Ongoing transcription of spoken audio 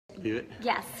believe it.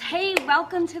 Yes. Hey,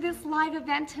 welcome to this live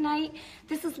event tonight.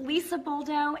 This is Lisa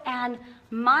Boldo, and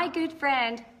my good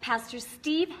friend, Pastor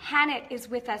Steve Hannett, is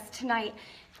with us tonight.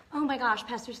 Oh my gosh,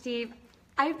 Pastor Steve,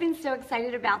 I've been so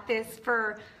excited about this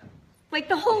for like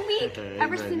the whole week,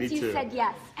 ever since you said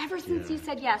yes. Ever since you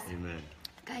said yes. Amen.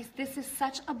 Guys, this is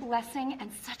such a blessing and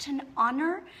such an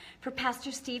honor for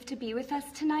Pastor Steve to be with us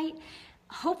tonight.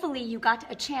 Hopefully you got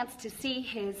a chance to see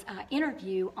his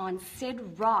interview on Sid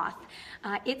Roth.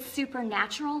 It's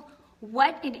supernatural.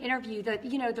 What an interview.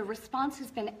 The response has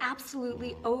been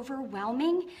absolutely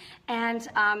overwhelming. And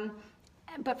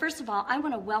but first of all, I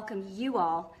want to welcome you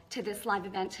all to this live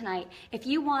event tonight. If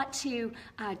you want to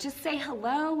just say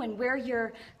hello and where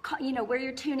you're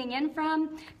tuning in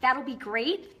from, that'll be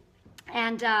great.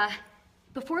 And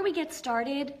before we get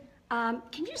started,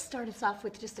 can you start us off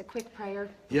with just a quick prayer?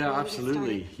 Yeah,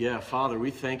 absolutely. Yeah, Father,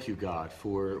 we thank you, God,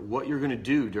 for what you're going to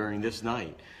do during this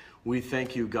night. We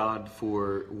thank you, God,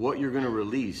 for what you're going to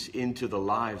release into the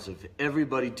lives of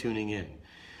everybody tuning in.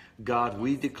 God,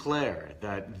 we declare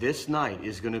that this night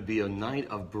is going to be a night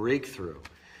of breakthrough,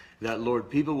 that, Lord,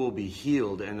 people will be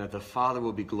healed and that the Father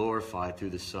will be glorified through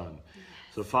the Son.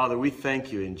 So, Father, we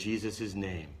thank you in Jesus'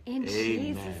 name. In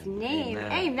Jesus' name.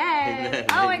 Amen. Amen.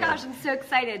 Oh my gosh, I'm so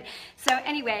excited. So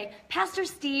anyway, Pastor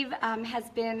Steve has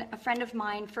been a friend of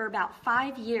mine for about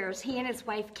 5 years, he and his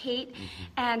wife, Kate.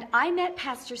 And I met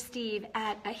Pastor Steve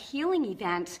at a healing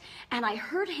event, and I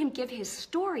heard him give his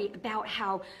story about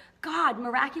how God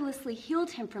miraculously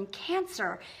healed him from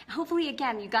cancer. Hopefully,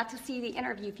 again, you got to see the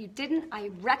interview. If you didn't,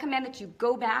 I recommend that you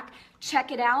go back,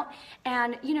 check it out.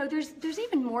 And, there's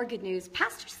even more good news.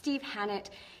 Pastor Steve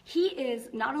Hannett, he is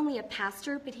not only a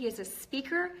pastor, but he is a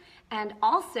speaker and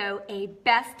also a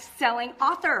best-selling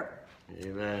author.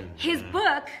 Amen. His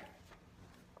book,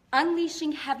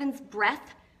 Unleashing Heaven's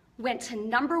Breath, went to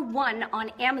 #1 on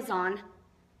Amazon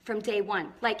from day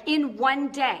one, like in one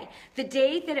day. The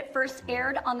day that it first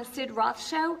aired on the Sid Roth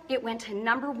show, it went to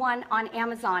 #1 on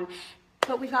Amazon.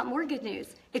 But we've got more good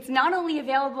news. It's not only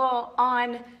available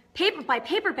on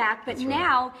paperback, but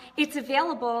now it's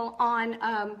available on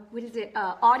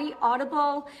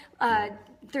Audible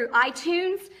through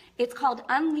iTunes. It's called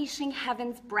Unleashing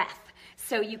Heaven's Breath.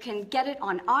 So you can get it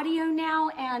on audio now,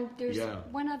 and there's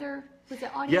one other. Was it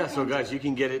audio? Yeah, so guys, you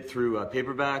can get it through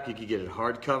paperback, you can get it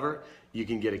hardcover, you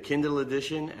can get a Kindle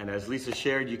edition, and as Lisa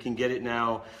shared, you can get it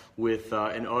now with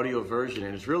an audio version.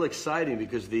 And it's real exciting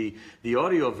because the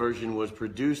audio version was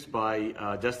produced by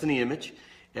Destiny Image,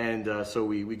 and so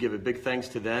we give a big thanks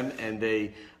to them. And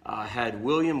they had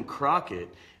William Crockett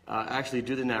actually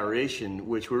do the narration,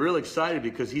 which we're real excited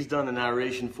because he's done the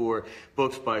narration for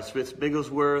books by Smith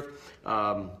Bigglesworth,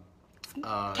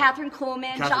 Catherine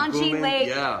Coleman, John G.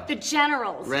 Lake, the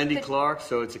Generals. Randy Clark,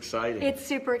 so it's exciting. It's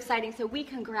super exciting. So we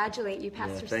congratulate you,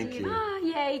 Pastor thank Steve.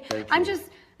 you. Yay. Thank you.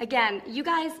 Again, you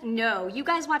guys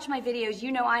watch my videos,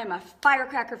 you know I am a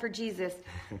firecracker for Jesus.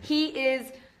 He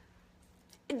is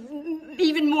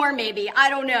even more maybe, I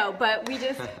don't know, but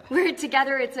we're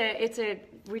together,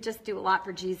 we just do a lot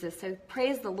for Jesus. So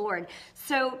praise the Lord.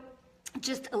 So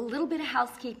just a little bit of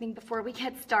housekeeping before we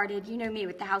get started. You know me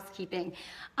with the housekeeping.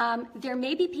 There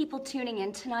may be people tuning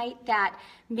in tonight that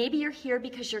maybe you're here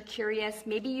because you're curious.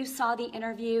 Maybe you saw the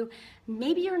interview.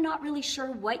 Maybe you're not really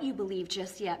sure what you believe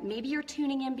just yet. Maybe you're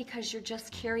tuning in because you're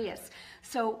just curious.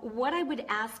 So what I would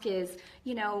ask is,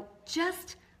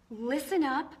 just listen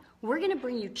up. We're going to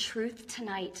bring you truth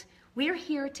tonight. We're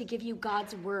here to give you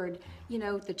God's word.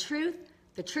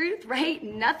 The truth, right?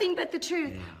 Nothing but the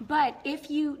truth. Yeah. But if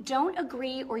you don't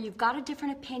agree or you've got a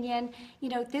different opinion,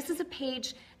 this is a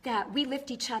page that we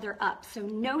lift each other up. So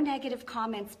no negative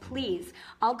comments, please.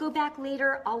 I'll go back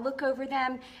later, I'll look over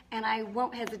them, and I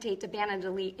won't hesitate to ban and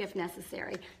delete if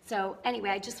necessary. So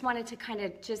anyway, I just wanted to kind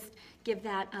of just give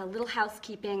that a little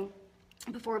housekeeping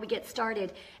before we get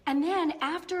started. And then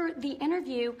after the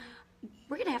interview,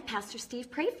 we're going to have Pastor Steve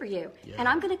pray for you. Yeah. And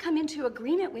I'm going to come into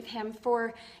agreement with him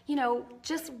for,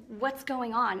 just what's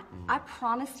going on. I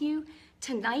promise you,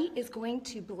 tonight is going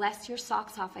to bless your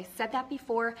socks off. I said that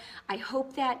before. I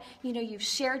hope that, you've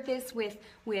shared this with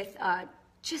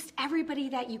just everybody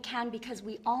that you can, because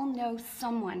we all know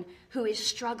someone who is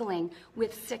struggling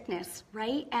with sickness,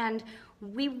 right? And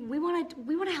we want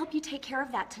to help you take care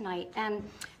of that tonight. And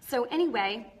so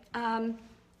anyway,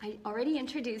 I already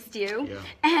introduced you,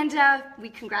 and we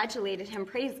congratulated him.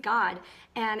 Praise God.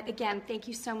 And again, thank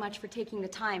you so much for taking the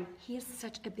time. He is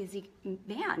such a busy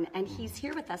man, and he's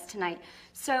here with us tonight.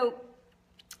 So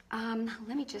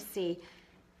let me just see.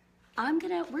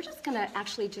 We're just gonna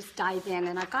actually just dive in,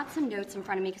 and I've got some notes in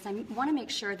front of me because I want to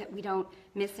make sure that we don't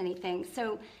miss anything.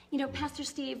 So, Pastor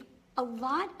Steve, a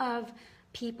lot of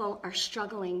people are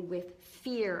struggling with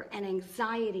fear and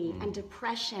anxiety and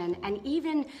depression and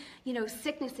even,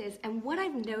 sicknesses. And what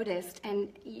I've noticed, and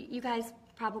you guys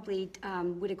probably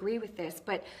would agree with this,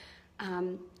 but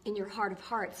in your heart of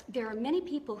hearts, there are many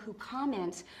people who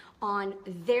comment on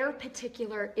their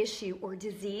particular issue or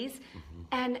disease,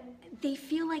 and they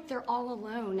feel like they're all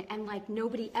alone and like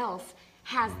nobody else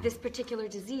has this particular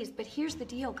disease. But here's the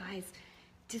deal, guys.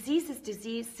 Disease is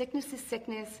disease, sickness is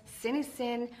sickness, sin is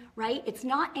sin, right? It's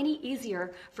not any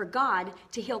easier for God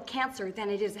to heal cancer than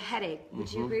it is a headache.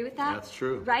 Would you agree with that? That's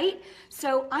true. Right?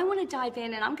 So I want to dive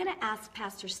in, and I'm going to ask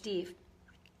Pastor Steve,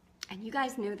 and you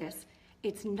guys know this,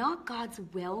 it's not God's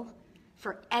will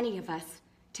for any of us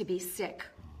to be sick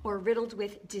or riddled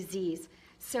with disease.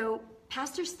 So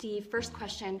Pastor Steve, first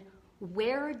question,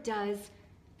 where does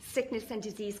sickness and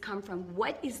disease come from?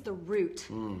 What is the root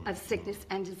of sickness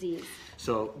and disease?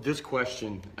 So this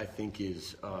question, I think,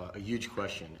 is a huge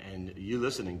question, and you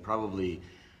listening probably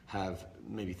have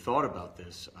maybe thought about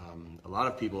this. A lot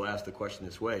of people ask the question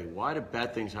this way: why do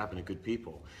bad things happen to good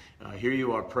people? Here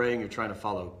you are praying, you're trying to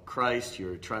follow Christ,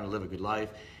 you're trying to live a good life,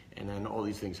 and then all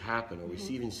these things happen. Or we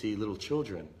even see little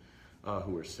children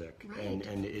who are sick, right.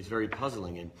 and it's very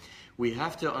puzzling. And we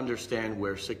have to understand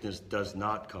where sickness does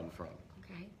not come from.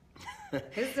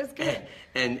 This is good.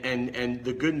 And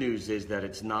the good news is that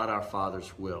it's not our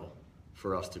Father's will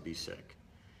for us to be sick.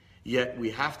 Yet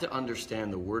we have to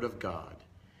understand the Word of God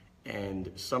and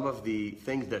some of the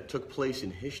things that took place in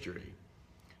history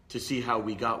to see how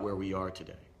we got where we are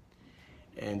today.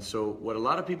 And so what a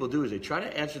lot of people do is they try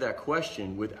to answer that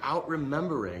question without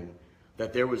remembering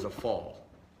that there was a fall.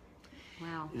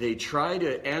 Wow. They try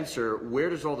to answer, where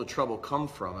does all the trouble come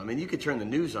from? I mean, you could turn the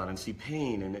news on and see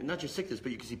pain, and not just sickness,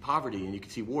 but you can see poverty, and you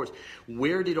can see wars.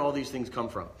 Where did all these things come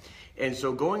from? And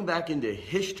so going back into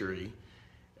history,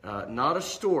 not a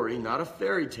story, not a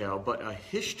fairy tale, but a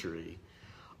history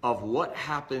of what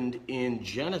happened in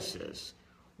Genesis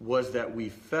was that we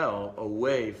fell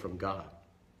away from God.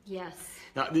 Yes.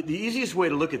 Now, the easiest way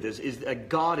to look at this is that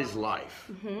God is life.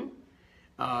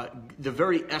 The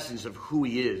very essence of who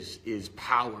he is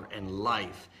power and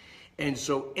life. And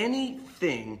so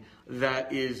anything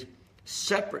that is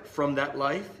separate from that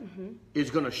life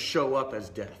is going to show up as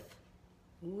death.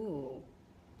 Ooh,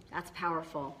 that's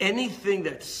powerful. Anything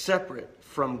that's separate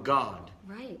from God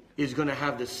Right. is going to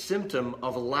have the symptom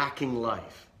of lacking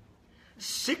life.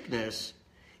 Sickness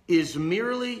is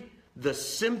merely the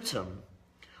symptom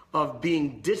of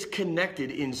being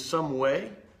disconnected in some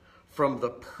way from the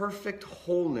perfect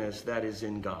wholeness that is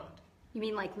in God. You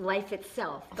mean like life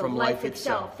itself? From life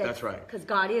itself. That's right. Because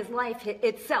God is life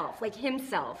itself, like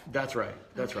himself. That's right.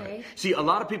 That's Okay. right. See, a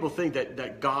lot of people think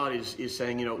that God is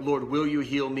saying, Lord, will you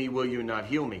heal me? Will you not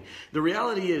heal me? The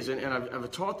reality is, and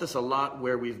I've taught this a lot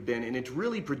where we've been, and it's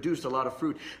really produced a lot of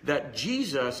fruit, that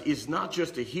Jesus is not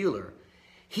just a healer.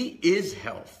 He is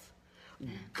health.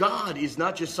 God is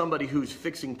not just somebody who's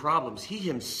fixing problems. He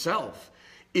himself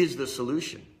is the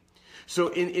solution. So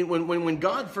when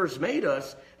God first made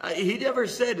us, he never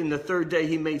said in the third day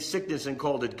he made sickness and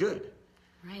called it good.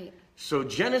 Right. So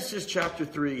Genesis chapter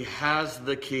 3 has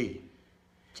the key.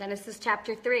 Genesis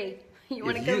chapter 3. You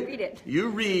want to go read it? You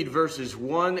read verses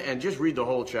 1 and just read the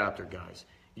whole chapter, guys.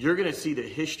 You're going to see the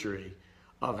history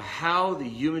of how the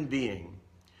human being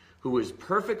who is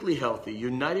perfectly healthy,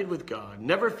 united with God,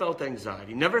 never felt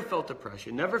anxiety, never felt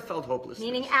depression, never felt hopelessness.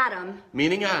 Meaning Adam.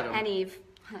 And Eve.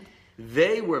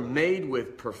 They were made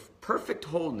with perfect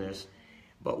wholeness,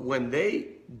 but when they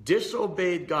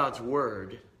disobeyed God's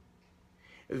word,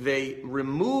 they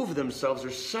removed themselves or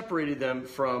separated them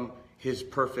from his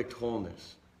perfect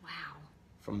wholeness. Wow.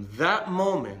 From that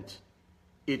moment,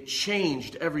 it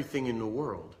changed everything in the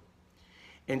world.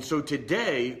 And so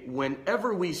today,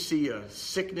 whenever we see a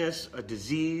sickness, a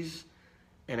disease,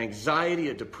 an anxiety,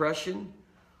 a depression,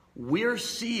 we're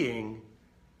seeing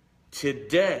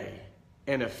today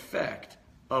an effect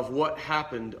of what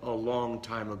happened a long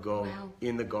time ago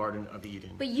in the Garden of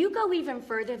Eden. But you go even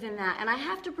further than that. And I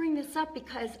have to bring this up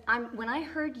because when I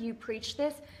heard you preach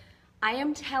this, I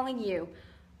am telling you,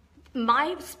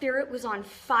 my spirit was on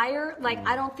fire like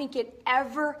I don't think it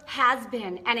ever has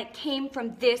been. And it came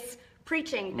from this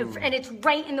preaching. And it's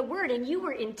right in the word. And you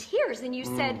were in tears and you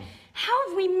said, how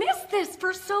have we missed this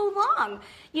for so long?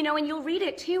 And you'll read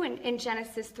it too in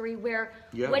Genesis 3 where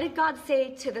what did God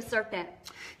say to the serpent?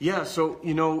 Yeah, so,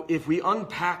 if we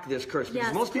unpack this curse,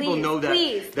 because most people know that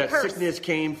sickness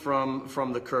came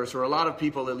from the curse, or a lot of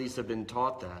people at least have been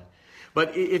taught that.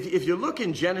 But if you look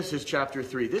in Genesis chapter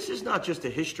 3, this is not just a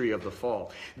history of the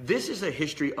fall. This is a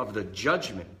history of the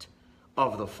judgment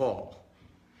of the fall.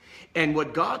 And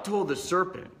what God told the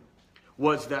serpent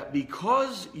was that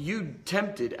because you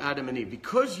tempted Adam and Eve,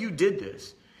 because you did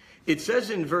this, it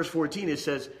says in verse 14, it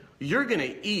says, you're going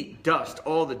to eat dust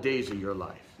all the days of your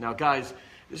life. Now, guys,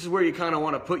 this is where you kind of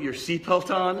want to put your seatbelt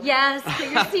on. Yes,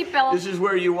 put your seatbelt. This is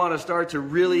where you want to start to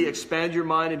really expand your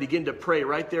mind and begin to pray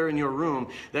right there in your room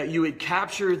that you would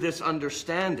capture this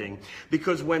understanding.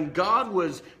 Because when God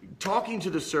was talking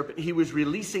to the serpent, he was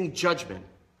releasing judgment.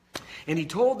 And he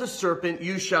told the serpent,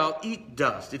 you shall eat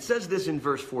dust. It says this in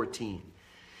verse 14.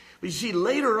 But you see,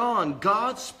 later on,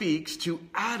 God speaks to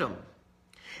Adam.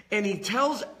 And he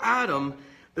tells Adam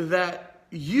that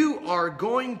you are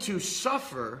going to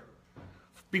suffer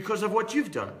because of what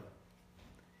you've done.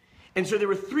 And so there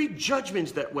were 3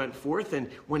 judgments that went forth. And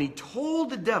when he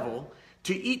told the devil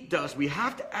to eat dust, we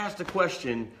have to ask the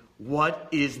question, what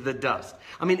is the dust?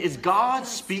 I mean, is God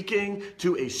speaking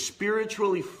to a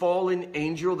spiritually fallen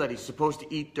angel that he's supposed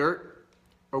to eat dirt?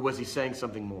 Or was he saying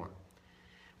something more?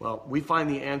 Well, we find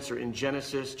the answer in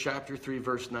Genesis chapter 3,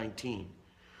 verse 19.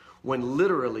 When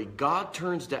literally God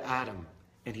turns to Adam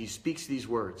and he speaks these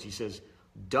words. He says,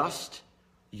 dust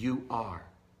you are.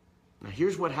 Now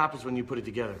here's what happens when you put it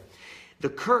together. The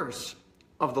curse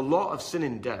of the law of sin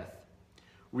and death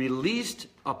released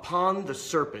upon the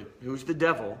serpent, who's the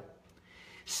devil,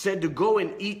 said to go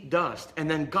and eat dust. And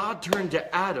then God turned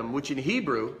to Adam, which in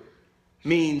Hebrew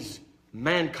means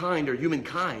mankind or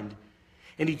humankind.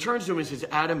 And he turns to him and says,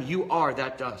 Adam, you are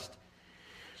that dust.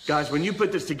 Guys, when you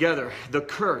put this together, the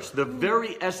curse, the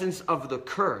very essence of the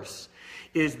curse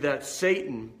is that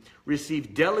Satan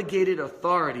received delegated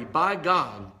authority by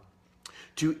God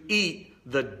to eat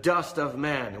the dust of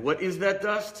man. What is that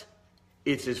dust?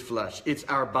 It's his flesh. It's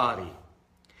our body.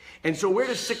 And so where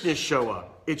does sickness show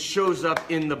up? It shows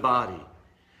up in the body.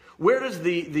 Where does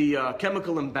the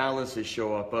chemical imbalances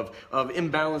show up of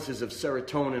imbalances of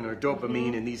serotonin or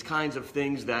dopamine and these kinds of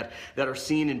things that are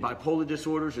seen in bipolar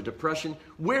disorders or depression?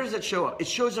 Where does it show up? It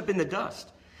shows up in the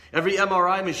dust. Every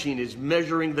MRI machine is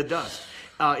measuring the dust.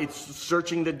 It's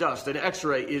searching the dust. An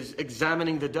X-ray is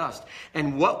examining the dust.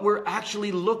 And what we're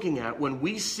actually looking at when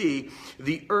we see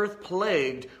the earth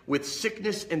plagued with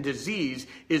sickness and disease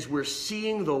is we're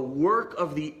seeing the work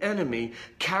of the enemy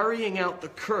carrying out the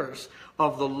curse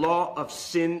of the law of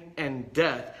sin and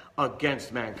death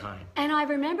against mankind. And I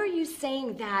remember you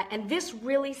saying that, and this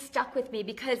really stuck with me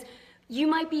because you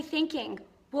might be thinking,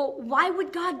 well, why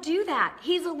would God do that?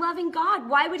 He's a loving God.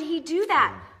 Why would he do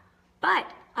that? But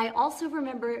I also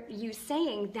remember you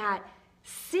saying that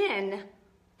sin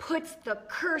puts the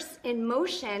curse in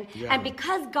motion. Yeah. And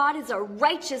because God is a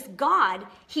righteous God,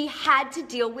 he had to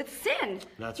deal with sin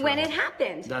when it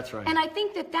happened. That's right. And I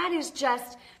think that is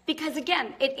just because,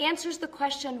 again, it answers the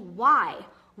question, why?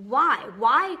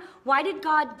 Why did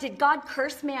God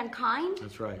curse mankind?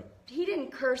 That's right. He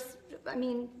didn't curse, I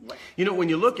mean... What? You know, when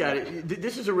you look at it,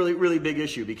 this is a really, really big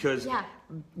issue because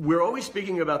we're always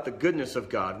speaking about the goodness of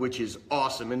God, which is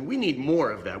awesome, and we need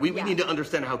more of that. We need to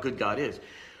understand how good God is.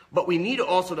 But we need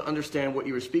also to understand what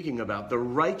you were speaking about, the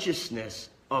righteousness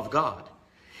of God.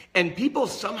 And people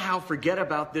somehow forget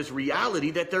about this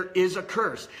reality that there is a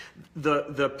curse.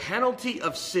 The penalty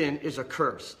of sin is a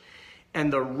curse.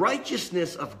 And the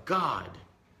righteousness of God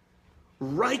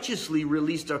righteously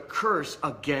released a curse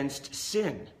against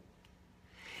sin.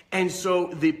 And so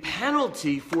the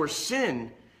penalty for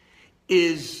sin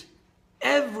is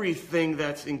everything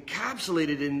that's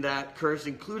encapsulated in that curse,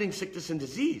 including sickness and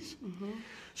disease. Mm-hmm.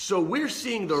 So we're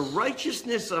seeing the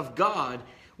righteousness of God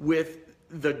with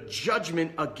the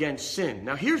judgment against sin.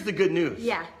 Now here's the good news.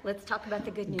 Yeah, let's talk about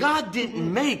the good news. God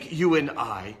didn't make you and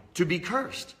I to be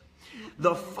cursed.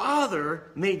 The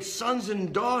Father made sons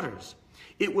and daughters.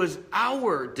 It was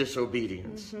our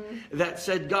disobedience that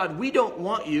said, God, we don't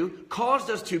want you, caused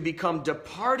us to become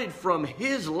departed from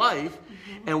his life,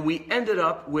 and we ended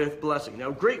up with blessing. Now,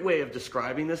 a great way of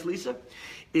describing this, Lisa,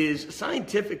 is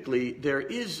scientifically there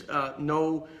is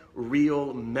no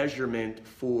real measurement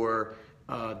for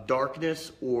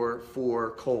darkness or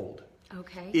for cold.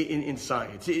 Okay. In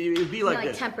science. It would be like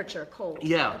this. Temperature, cold.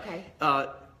 Yeah. Okay.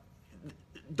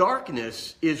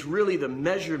 Darkness is really the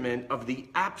measurement of the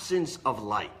absence of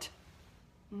light.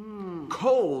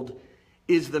 Cold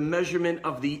is the measurement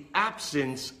of the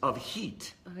absence of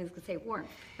heat. I was going to say warmth,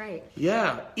 right.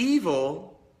 Yeah.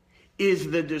 Evil is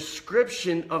the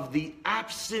description of the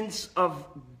absence of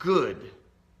good.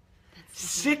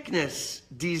 Sickness,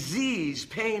 disease,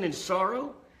 pain, and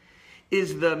sorrow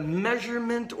is the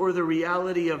measurement or the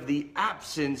reality of the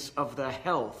absence of the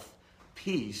health,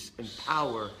 peace, and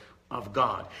power of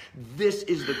God. This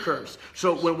is the curse.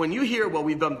 So when you hear, well,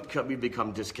 we've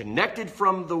become disconnected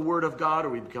from the Word of God, or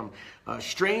we've become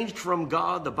estranged from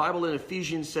God, the Bible in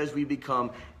Ephesians says we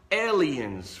become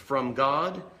aliens from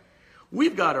God,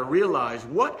 we've got to realize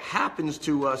what happens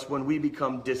to us when we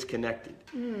become disconnected.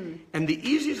 And the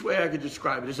easiest way I could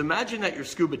describe it is, imagine that you're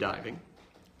scuba diving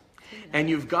and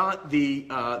you've got the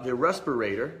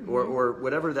respirator or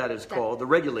whatever that is called, the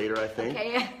regulator, I think.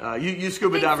 Okay. You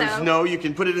scuba divers so. know. You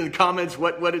can put it in the comments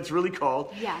what it's really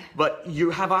called. Yeah. But you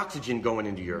have oxygen going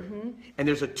into your, and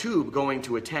there's a tube going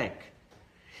to a tank.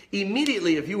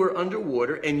 Immediately, if you were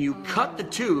underwater and you cut the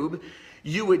tube,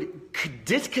 you would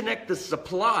disconnect the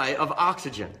supply of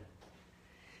oxygen.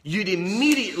 You'd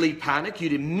immediately panic.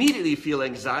 You'd immediately feel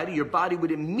anxiety. Your body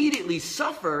would immediately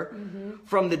suffer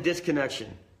from the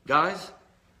disconnection. Guys,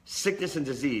 sickness and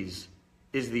disease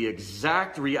is the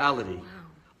exact reality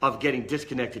of getting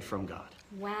disconnected from God.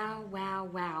 Wow, wow,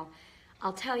 wow.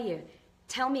 I'll tell you.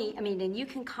 Tell me, and you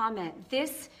can comment.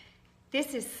 This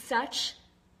is such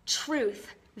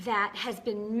truth that has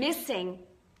been missing,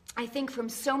 I think, from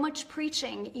so much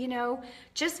preaching,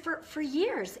 just for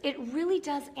years. It really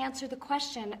does answer the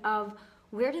question of,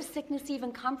 where does sickness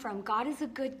even come from? God is a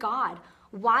good God.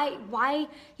 Why,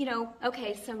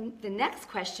 okay, so the next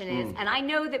question is, and I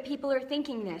know that people are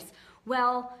thinking this,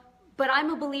 well, but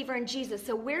I'm a believer in Jesus,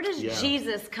 so where does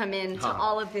Jesus come into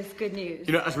all of this good news?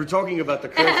 As we're talking about the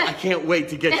curse, I can't wait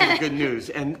to get to the good news.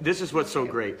 And this is what's so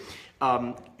great.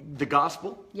 The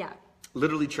gospel,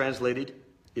 literally translated,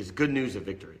 is good news of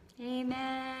victory.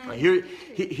 Amen.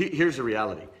 Here's the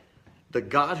reality. The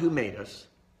God who made us,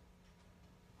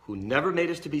 who never made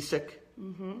us to be sick,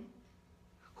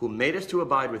 who made us to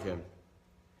abide with him,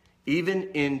 even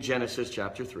in Genesis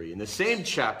chapter 3, in the same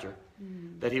chapter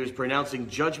that he was pronouncing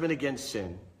judgment against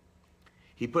sin,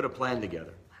 he put a plan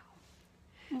together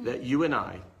that you and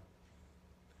I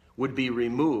would be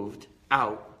removed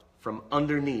out from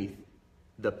underneath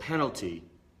the penalty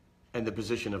and the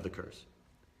position of the curse.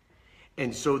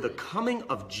 And so the coming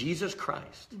of Jesus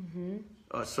Christ,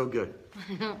 so good.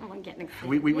 I'm getting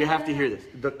excited. We have to hear this.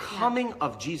 The coming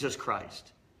of Jesus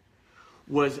Christ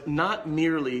was not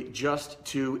merely just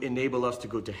to enable us to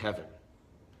go to heaven.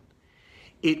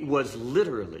 It was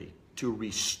literally to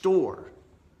restore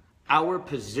our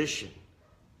position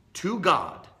to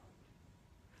God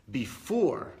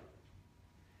before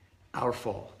our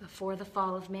fall. Before the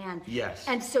fall of man. Yes.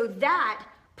 And so that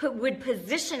would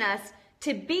position us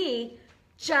to be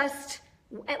just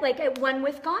like at one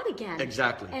with God again.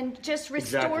 Exactly. And just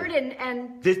restored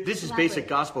and this is basic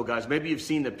gospel, guys. Maybe you've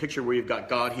seen the picture where you've got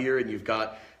God here and you've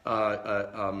got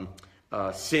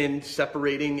sin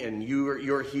separating, and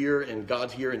you're here and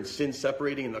God's here, and sin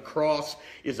separating, and the cross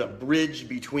is a bridge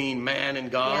between man and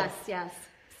God. Yes.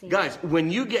 Guys,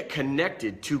 when you get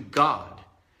connected to God,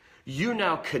 you're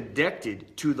now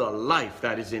connected to the life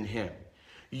that is in him.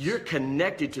 You're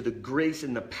connected to the grace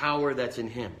and the power that's in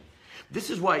him. This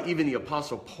is why even the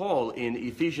Apostle Paul in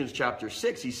Ephesians chapter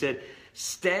 6, he said,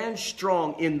 stand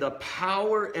strong in the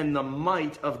power and the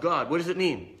might of God. What does it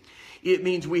mean? It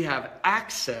means we have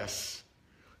access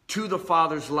to the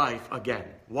Father's life again.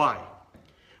 Why?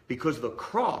 Because the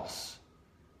cross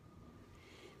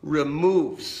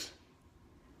removes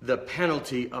the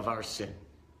penalty of our sin.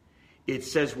 It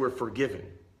says we're forgiven.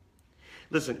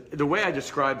 Listen, the way I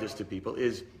describe this to people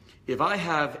is, if I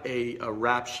have a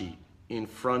rap sheet in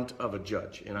front of a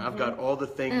judge, and I've got all the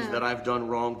things that I've done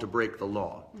wrong to break the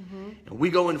law, and we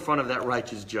go in front of that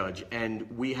righteous judge,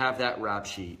 and we have that rap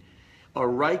sheet, a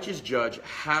righteous judge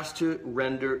has to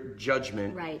render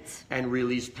judgment and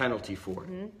release penalty for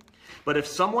it. But if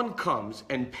someone comes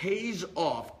and pays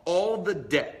off all the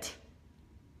debt,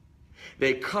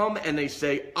 they come and they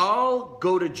say, I'll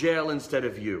go to jail instead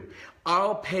of you.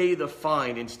 I'll pay the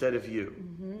fine instead of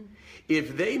you.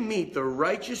 If they meet the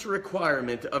righteous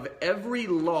requirement of every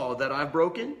law that I've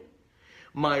broken,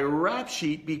 my rap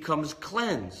sheet becomes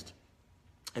cleansed.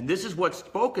 And this is what's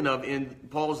spoken of in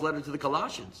Paul's letter to the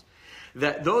Colossians.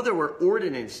 That though there were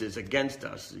ordinances against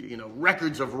us,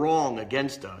 records of wrong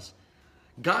against us,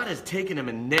 God has taken them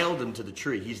and nailed them to the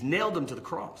tree. He's nailed them to the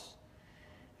cross.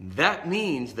 That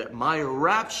means that my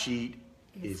rap sheet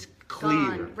is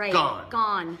clear,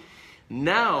 gone.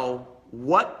 Now,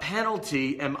 what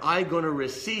penalty am I going to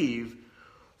receive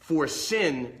for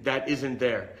sin that isn't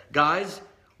there? Guys,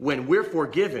 when we're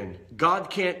forgiven, God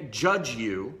can't judge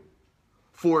you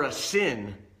for a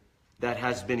sin that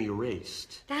has been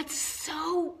erased. That's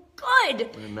so good.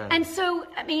 Amen. And so,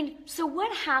 so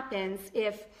what happens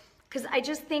if, because I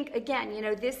just think, again,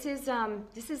 this is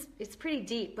it's pretty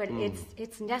deep, but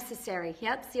it's necessary.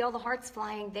 Yep, see all the hearts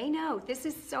flying. They know this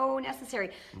is so necessary.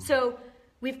 So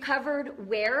we've covered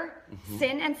where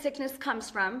sin and sickness comes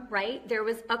from, right? There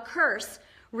was a curse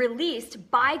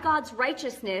released by God's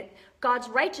righteousness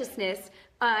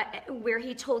where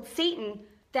he told Satan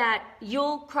that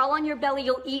you'll crawl on your belly,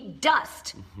 you'll eat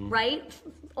dust, right?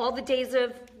 All the days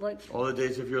of all the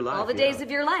days of your life. all the days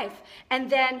of your life. And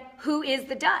then who is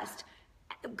the dust?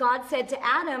 God said to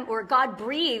Adam, or God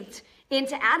breathed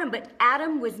into Adam, but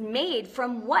Adam was made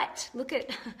from what? Look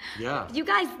at, you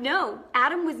guys know,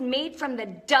 Adam was made from the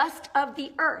dust of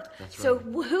the earth. That's so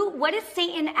right. what is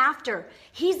Satan after?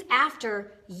 He's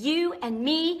after you and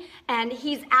me, and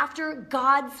he's after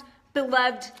God's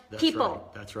beloved people.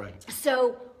 Right. That's right.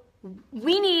 So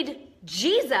we need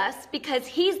Jesus because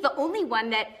he's the only one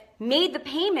that made the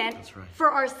payment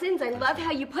for our sins. I love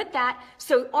how you put that.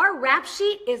 So our rap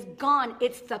sheet is gone.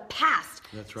 It's the past.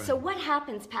 That's right. So what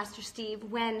happens, Pastor Steve,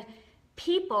 when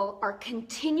people are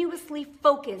continuously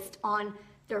focused on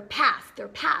their past,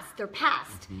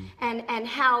 and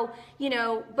how,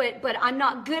 but I'm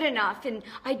not good enough, and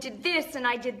I did this and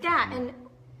I did that, and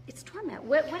it's torment.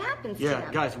 What happens to them?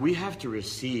 Yeah, guys, we have to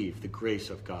receive the grace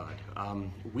of God.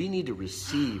 We need to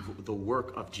receive the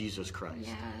work of Jesus Christ.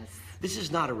 Yes. This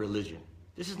is not a religion.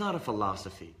 This is not a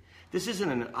philosophy. This isn't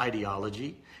an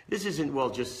ideology. This isn't,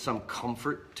 just some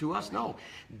comfort to us. No,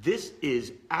 this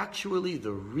is actually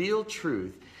the real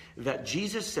truth that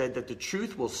Jesus said that the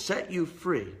truth will set you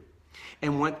free.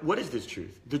 And what is this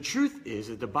truth? The truth is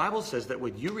that the Bible says that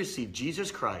when you receive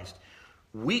Jesus Christ,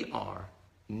 we are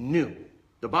new.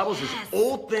 The Bible says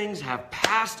old things have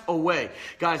passed away.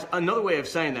 Guys, another way of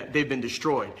saying that, they've been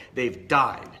destroyed. They've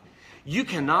died. You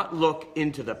cannot look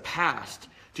into the past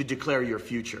to declare your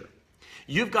future.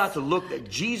 You've got to look that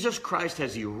Jesus Christ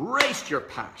has erased your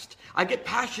past. I get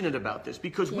passionate about this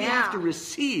because we have to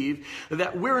receive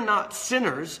that we're not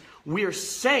sinners. We're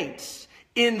saints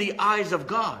in the eyes of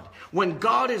God. When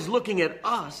God is looking at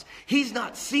us, he's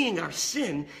not seeing our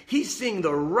sin. He's seeing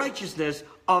the righteousness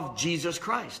of Jesus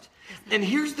Christ. And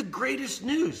here's the greatest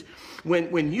news.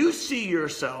 When you see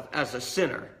yourself as a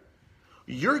sinner,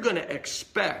 you're going to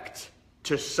expect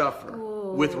to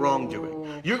suffer with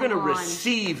wrongdoing. You're going to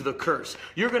receive the curse.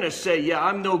 You're going to say,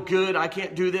 I'm no good. I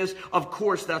can't do this. Of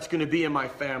course that's going to be in my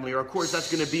family, or of course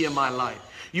that's going to be in my life.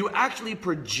 You actually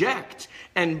project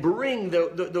and bring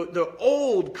the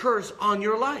old curse on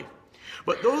your life.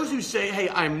 But those who say, hey,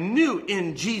 I'm new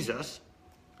in Jesus,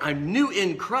 I'm new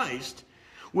in Christ,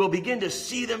 will begin to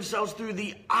see themselves through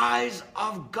the eyes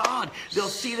of God. They'll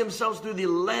see themselves through the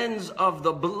lens of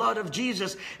the blood of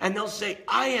Jesus, and they'll say,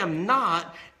 I am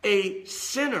not a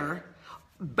sinner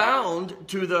bound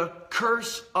to the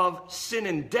curse of sin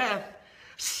and death,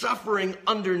 suffering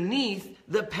underneath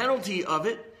the penalty of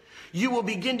it. You will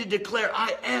begin to declare,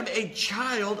 I am a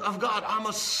child of God. I'm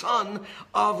a son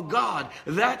of God.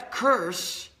 That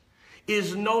curse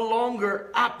is no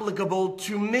longer applicable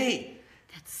to me.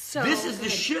 So this is the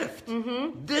shift.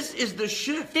 This is the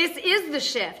shift. This is the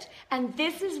shift. And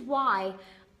this is why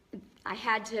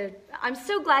I'm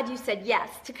so glad you said yes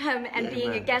to come and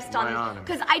being a guest on,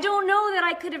 because I don't know that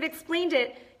I could have explained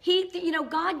it.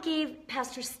 God gave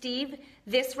Pastor Steve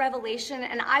this revelation,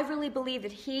 and I really believe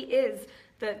that he is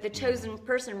the chosen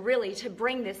person really to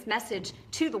bring this message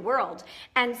to the world.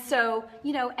 And so,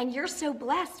 and you're so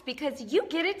blessed because you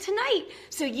get it tonight.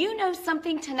 So you know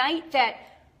something tonight that,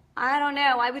 I don't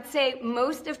know, I would say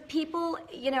most of people,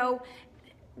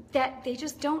 that they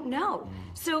just don't know.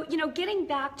 So, getting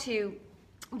back to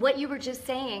what you were just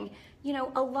saying,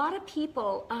 a lot of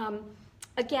people,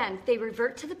 again, they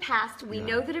revert to the past. We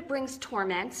know that it brings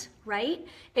torment, right?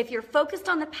 If you're focused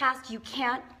on the past, you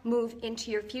can't move into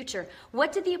your future.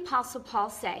 What did the Apostle Paul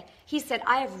say? He said,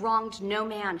 I have wronged no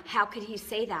man. How could he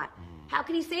say that? How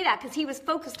could he say that? Because he was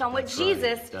focused on what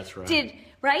Jesus did,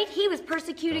 right? He was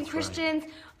persecuting Christians,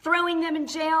 throwing them in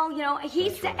jail. He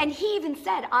said, and he even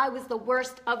said, I was the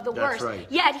worst of the worst. Right.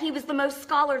 Yet he was the most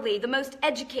scholarly, the most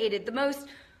educated, the most,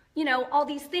 all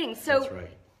these things. So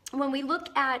when we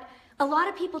look at a lot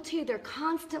of people too, they're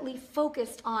constantly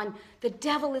focused on the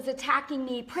devil is attacking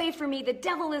me, pray for me, the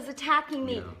devil is attacking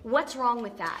me. What's wrong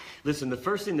with that? Listen, the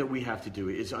first thing that we have to do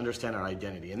is understand our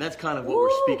identity. And that's kind of what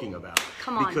we're speaking about.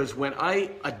 Come on. Because when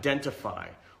I identify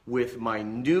with my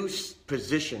new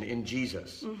position in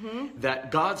Jesus,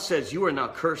 that God says you are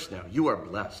not cursed now, you are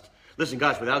blessed. Listen,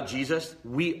 guys, without Jesus,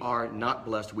 we are not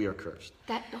blessed, we are cursed.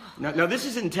 Now, this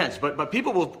is intense, but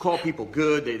people will call people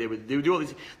good, they would do all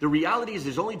these. The reality is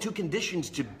there's only two conditions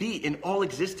to be in all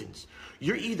existence.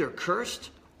 You're either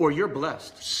cursed or you're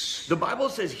blessed. The Bible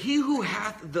says, he who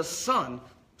hath the Son,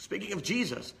 speaking of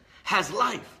Jesus, has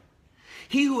life.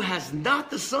 He who has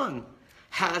not the Son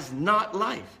has not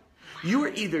life. You are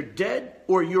either dead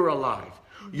or you're alive.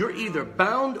 You're either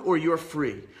bound or you're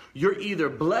free. You're either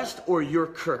blessed or you're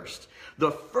cursed. The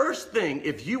first thing,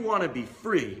 if you want to be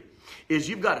free, is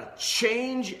you've got to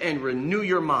change and renew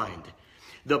your mind.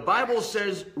 The Bible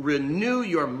says renew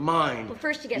your mind. Well,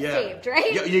 first you get saved,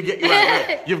 right?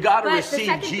 Right. You've got to But the receive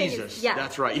second thing Jesus. is, yeah.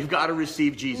 That's right. You've got to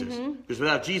receive Jesus. Because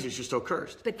without Jesus, you're still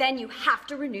cursed. But then you have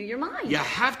to renew your mind. You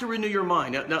have to renew your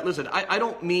mind. Now listen, I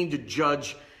don't mean to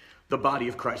judge the body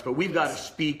of Christ, but we've got to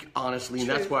speak honestly, and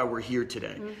that's why we're here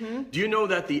today. Do you know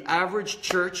that the average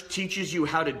church teaches you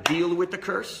how to deal with the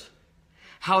curse?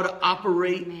 How to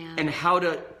operate and how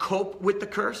to cope with the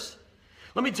curse?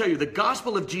 Let me tell you, the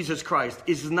gospel of Jesus Christ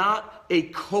is not a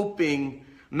coping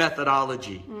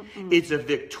methodology. It's a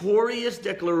victorious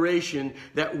declaration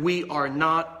that we are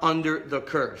not under the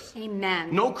curse.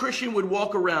 Amen. No Christian would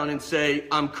walk around and say,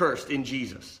 I'm cursed in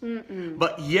Jesus.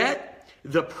 But yet,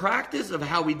 the practice of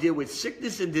how we deal with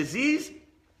sickness and disease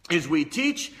is we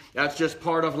teach that's just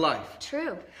part of life.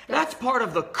 True. That's part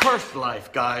of the cursed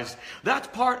life, guys. That's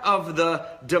part of the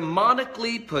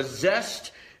demonically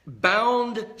possessed,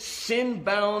 bound,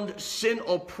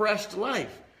 sin-oppressed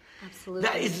life. Absolutely.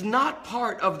 That is not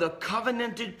part of the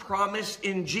covenanted promise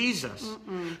in Jesus.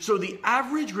 So the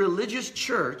average religious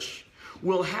church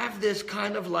will have this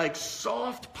kind of like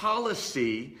soft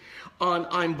policy on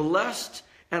I'm blessed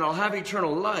and I'll have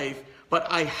eternal life, but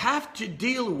I have to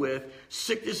deal with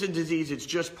sickness and disease. It's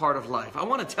just part of life. I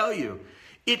want to tell you,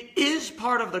 it is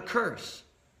part of the curse.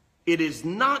 It is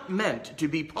not meant to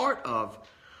be part of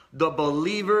the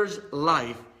believer's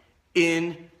life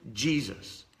in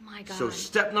Jesus. My God. So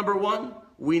step number 1,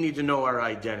 we need to know our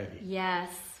identity. Yes.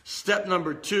 Step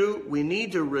number 2, we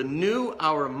need to renew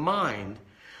our mind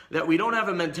that we don't have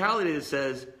a mentality that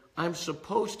says, I'm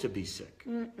supposed to be sick.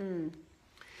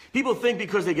 People think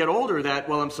because they get older that,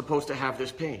 well, I'm supposed to have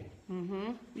this pain.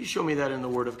 You show me that in the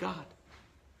Word of God.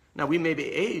 Now, we may be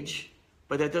age,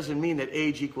 but that doesn't mean that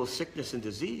age equals sickness and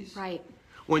disease. Right.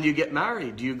 When you get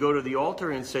married, do you go to the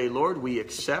altar and say, Lord, we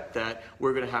accept that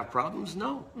we're going to have problems?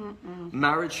 No.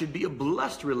 Marriage should be a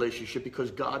blessed relationship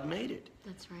because God made it.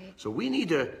 That's right. So we need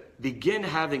to begin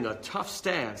having a tough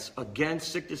stance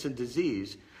against sickness and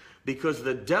disease because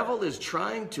the devil is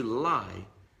trying to lie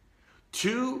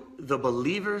to the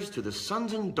believers, to the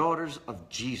sons and daughters of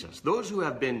Jesus, those who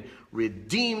have been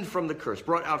redeemed from the curse,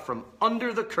 brought out from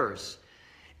under the curse.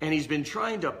 And he's been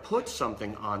trying to put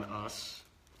something on us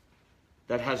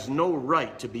that has no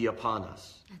right to be upon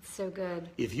us. That's so good.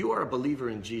 If you are a believer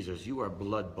in Jesus, you are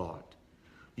blood bought.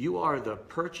 You are the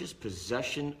purchased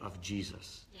possession of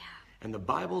Jesus. Yeah. And the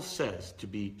Bible says to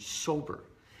be sober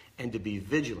and to be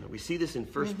vigilant. We see this in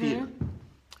 1 Peter.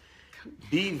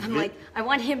 I'm like, I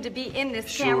want him to be in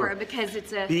this camera because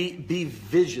it's a... Be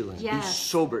vigilant. Yes. Be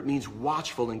sober. It means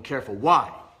watchful and careful.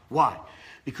 Why? Why?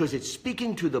 Because it's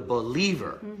speaking to the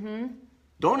believer.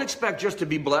 Don't expect just to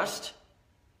be blessed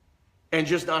and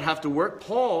just not have to work.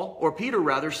 Paul, or Peter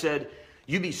rather, said,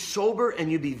 you be sober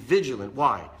and you be vigilant.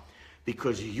 Why?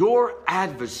 Because your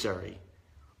adversary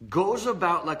goes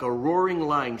about like a roaring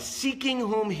lion, seeking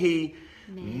whom he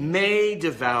may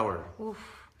devour. Oof.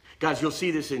 Guys, you'll see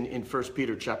this in 1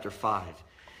 Peter chapter 5.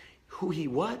 Who he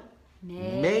what?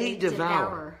 May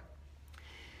devour.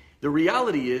 The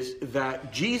reality is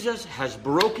that Jesus has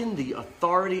broken the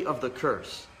authority of the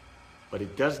curse, but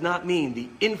it does not mean the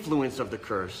influence of the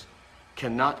curse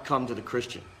cannot come to the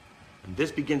Christian. And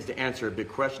this begins to answer a big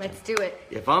question. Let's do it.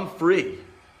 If I'm free,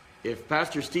 if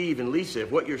Pastor Steve and Lisa,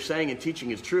 if what you're saying and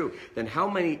teaching is true, then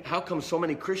how come so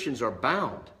many Christians are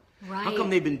bound? Right. How come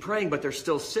they've been praying but they're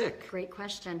still sick? Great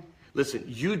question. Listen,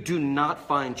 you do not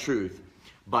find truth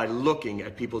by looking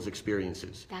at people's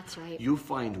experiences. That's right. You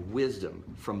find wisdom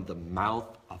from the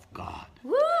mouth of God.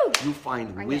 Woo! You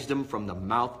find wisdom from the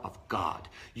mouth of God.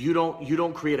 You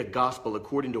don't create a gospel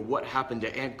according to what happened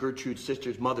to Aunt Gertrude's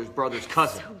sister's, mother's, brother's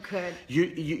cousin. So good.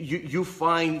 You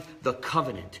find the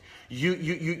covenant.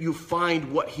 You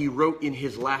find what he wrote in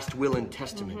his last will and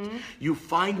testament. You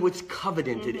find what's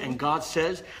covenanted, and God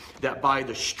says that by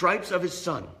the stripes of his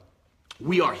son,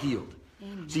 we are healed.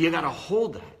 Amen. So you got to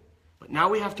hold that. But now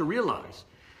we have to realize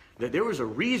that there was a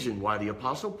reason why the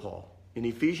Apostle Paul in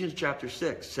Ephesians chapter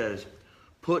 6 says,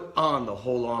 put on the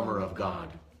whole armor of God.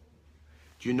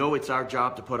 Do you know it's our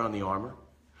job to put on the armor?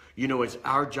 You know it's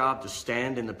our job to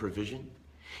stand in the provision?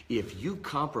 If you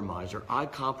compromise or I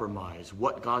compromise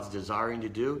what God's desiring to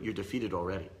do, you're defeated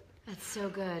already. That's so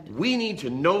good. We need to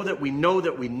know that we know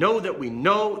that we know that we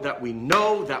know that we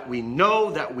know that we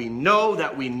know that we know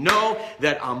that we know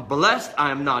that I'm blessed,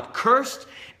 I am not cursed,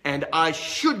 and I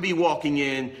should be walking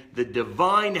in the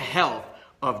divine health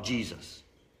of Jesus.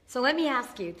 So let me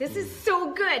ask you, this is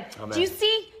so good. Amen. Do you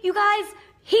see, you guys?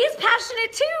 He's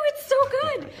passionate too. It's so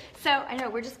good. So I know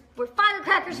we're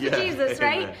firecrackers for Jesus,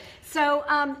 right? Amen. So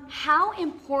how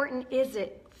important is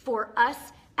it for us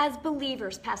as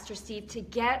believers, Pastor Steve, to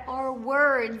get our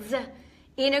words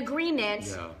in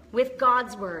agreement with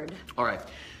God's word. All right.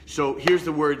 So here's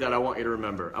the word that I want you to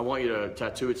remember. I want you to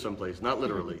tattoo it someplace, not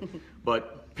literally,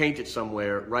 but paint it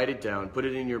somewhere, write it down, put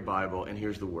it in your Bible, and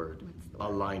here's the word: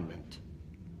 alignment.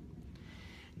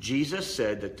 Jesus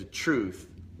said that the truth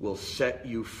will set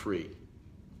you free.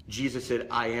 Jesus said,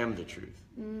 I am the truth.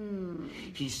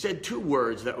 He said two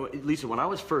words that, Lisa, when I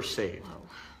was first saved,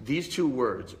 these two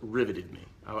words riveted me.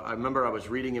 I remember I was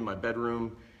reading in my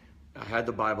bedroom, I had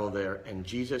the Bible there, and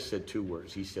Jesus said two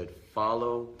words. He said,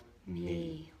 follow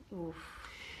me. Oof.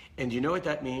 And you know what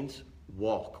that means?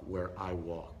 Walk where I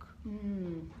walk.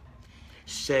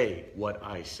 Say what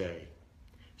I say.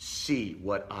 See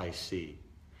what I see.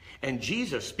 And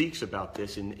Jesus speaks about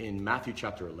this in Matthew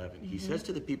chapter 11. He says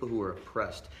to the people who are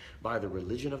oppressed by the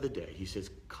religion of the day, he says,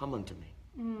 come unto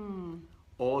me,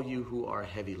 all you who are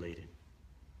heavy laden,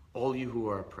 all you who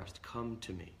are oppressed, come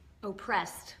to me.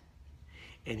 Oppressed.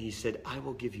 And he said, I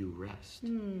will give you rest.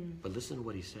 But listen to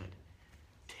what he said.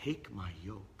 Take my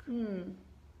yoke.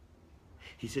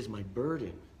 He says, my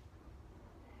burden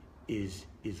is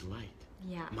light.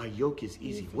 Yeah. My yoke is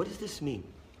easy. What does this mean?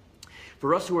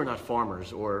 For us who are not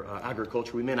farmers or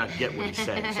agriculture, we may not get what he's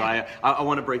saying. So I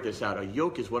want to break this out. A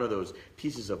yoke is one of those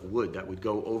pieces of wood that would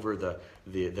go over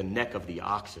the neck of the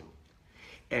oxen.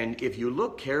 And if you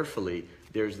look carefully,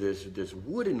 there's this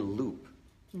wooden loop.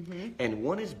 And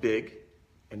one is big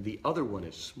and the other one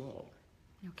is small.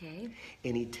 Okay.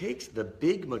 And he takes the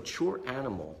big mature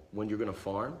animal when you're going to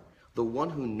farm, the one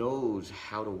who knows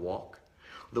how to walk,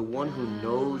 the one who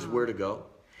knows where to go.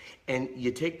 And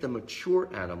you take the mature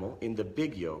animal in the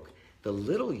big yoke. The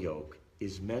little yoke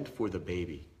is meant for the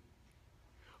baby,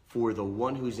 for the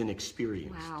one who's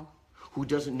inexperienced, who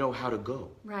doesn't know how to go.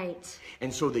 Right.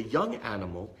 And so the young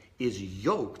animal is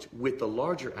yoked with the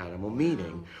larger animal,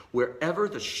 meaning wherever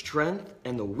the strength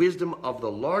and the wisdom of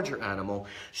the larger animal,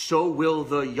 so will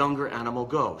the younger animal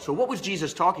go. So what was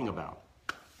Jesus talking about?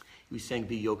 He was saying,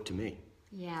 be yoked to me.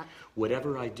 Yeah.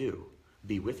 Whatever I do,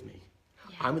 be with me.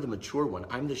 I'm the mature one.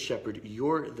 I'm the shepherd.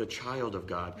 You're the child of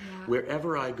God.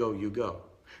 Wherever I go, you go.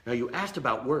 Now, you asked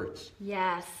about words.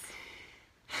 Yes.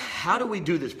 How do we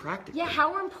do this practically? Yeah,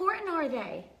 how important are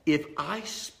they? If I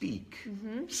speak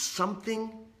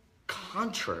something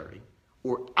contrary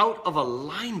or out of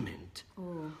alignment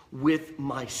with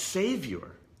my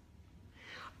Savior,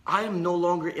 I am no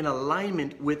longer in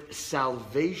alignment with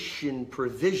salvation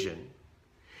provision.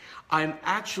 I'm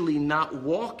actually not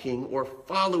walking or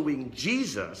following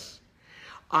Jesus.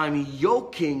 I'm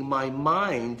yoking my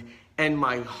mind and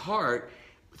my heart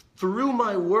through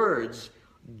my words,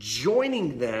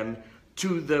 joining them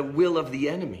to the will of the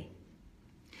enemy.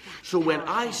 So when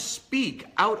I speak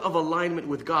out of alignment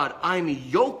with God, I'm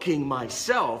yoking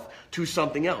myself to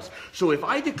something else. So if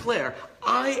I declare,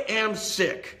 I am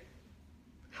sick,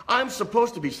 I'm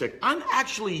supposed to be sick, I'm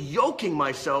actually yoking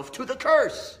myself to the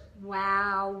curse.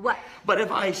 Wow. What? But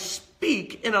if I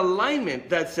speak in alignment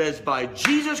that says, by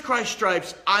Jesus Christ's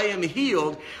stripes, I am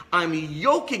healed, I'm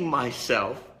yoking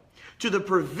myself to the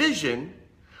provision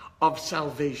of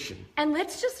salvation. And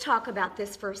let's just talk about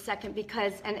this for a second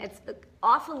because, and it's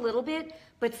off a little bit,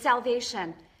 but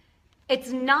salvation. It's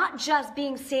not just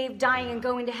being saved, dying, and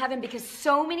going to heaven because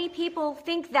so many people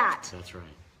think that. That's right.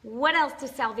 What else does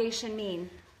salvation mean?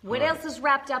 What else is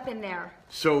wrapped up in there?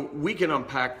 So we can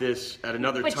unpack this at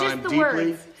another But time just the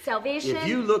deeply. words, salvation. If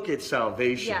you look at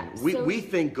salvation, Yeah, we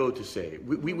think go to save.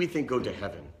 We think go to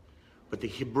heaven. But the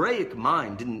Hebraic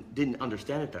mind didn't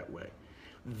understand it that way.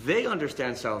 They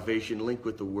understand salvation linked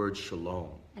with the word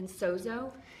shalom. And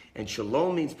sozo? And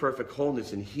shalom means perfect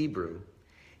wholeness in Hebrew.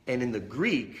 And in the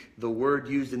Greek, the word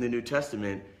used in the New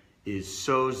Testament is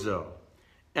sozo.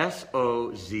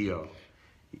 S-O-Z-O.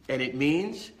 And it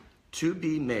means to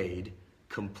be made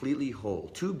completely whole,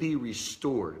 to be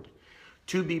restored,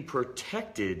 to be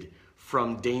protected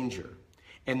from danger.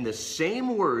 And the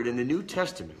same word in the New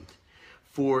Testament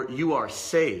for you are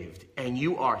saved and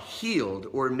you are healed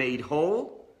or made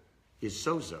whole is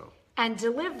sozo. And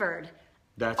delivered.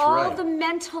 That's all right. All the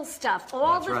mental stuff,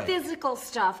 all That's the right. physical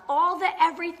stuff, all the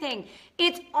everything.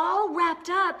 It's all wrapped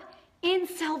up in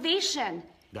salvation.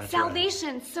 That's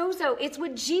salvation, sozo, it's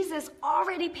what Jesus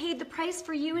already paid the price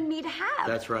for you and me to have.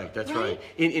 That's right, that's right.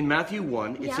 In Matthew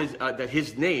 1, it says that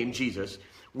his name, Jesus,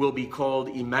 will be called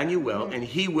Emmanuel, and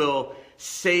he will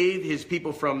save his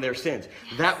people from their sins.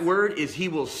 Yes. That word is he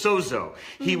will sozo.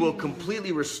 He will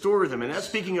completely restore them, and that's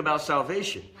speaking about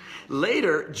salvation.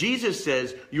 Later, Jesus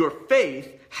says, your faith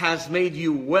has made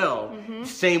you well.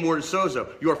 Same word, sozo.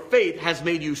 Your faith has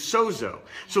made you sozo.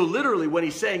 So literally, when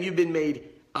he's saying you've been made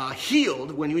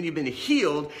healed, when you've been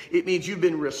healed, it means you've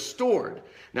been restored.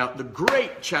 Now, the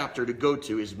great chapter to go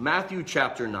to is Matthew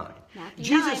chapter 9.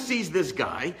 Jesus sees this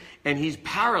guy, and he's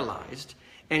paralyzed,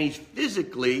 and he's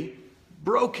physically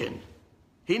broken.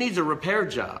 He needs a repair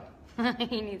job.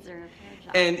 He needs a repair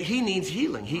job. And he needs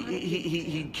healing.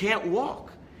 He can't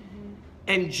walk.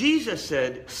 And Jesus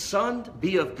said, "Son,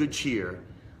 be of good cheer.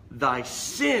 Thy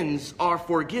sins are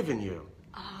forgiven you."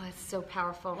 Oh, it's so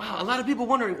powerful. Wow, a lot of people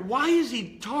wondering, why is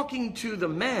he talking to the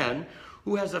man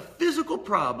who has a physical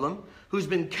problem, who's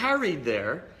been carried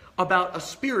there, about a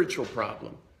spiritual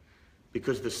problem?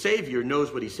 Because the Savior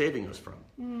knows what he's saving us from.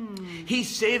 He's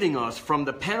saving us from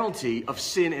the penalty of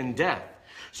sin and death.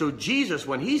 So Jesus,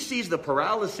 when he sees the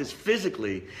paralysis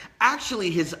physically,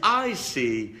 actually his eyes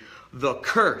see the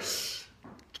curse.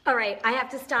 All right, I have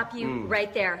to stop you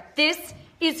right there. This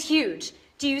is huge.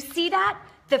 Do you see that?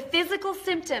 The physical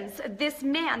symptoms of this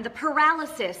man, the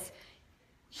paralysis,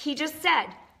 he just said,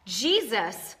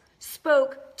 Jesus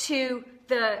spoke to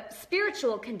the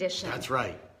spiritual condition. That's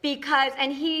right.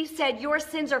 And he said, your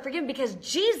sins are forgiven, because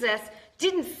Jesus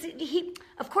didn't see,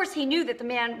 of course he knew that the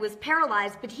man was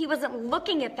paralyzed, but he wasn't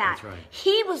looking at that. That's right.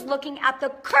 He was looking at the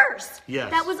curse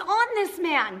that was on this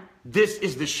man. This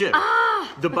is the shift.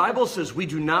 The Bible says we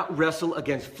do not wrestle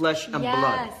against flesh and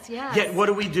blood. Yes. Yet what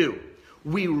do?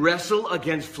 We wrestle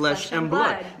against flesh and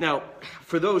blood. Now,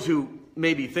 for those who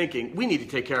may be thinking, we need to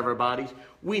take care of our bodies,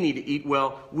 we need to eat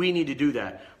well, we need to do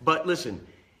that. But listen,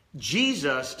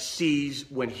 Jesus sees,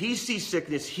 when he sees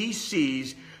sickness, he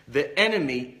sees the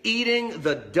enemy eating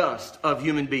the dust of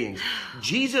human beings.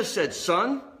 Jesus said,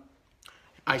 "Son,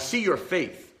 I see your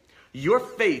faith. Your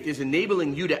faith is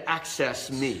enabling you to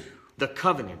access me, the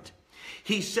covenant."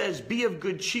 He says, "Be of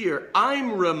good cheer.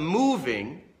 I'm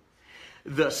removing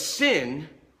the sin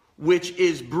which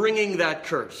is bringing that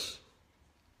curse."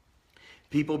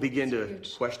 People begin to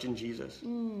question Jesus.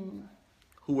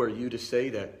 Who are you to say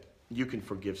that you can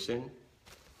forgive sin?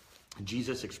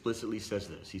 Jesus explicitly says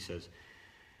this. He says,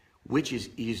 which is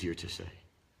easier to say?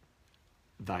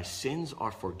 Thy sins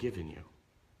are forgiven you,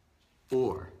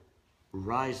 or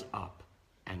rise up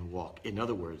and walk. In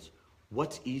other words,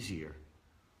 what's easier?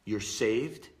 You're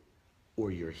saved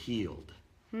or you're healed?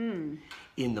 In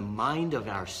the mind of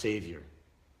our Savior,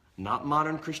 not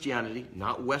modern Christianity,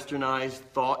 not westernized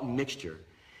thought and mixture,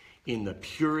 in the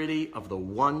purity of the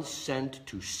one sent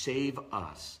to save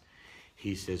us,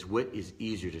 he says, what is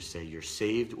easier to say? You're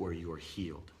saved or you're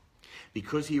healed?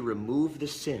 Because he removed the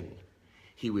sin,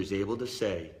 he was able to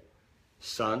say,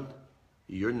 "Son,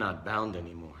 you're not bound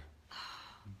anymore.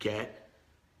 Get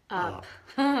up.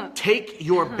 Take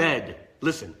your bed."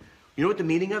 Listen, you know what the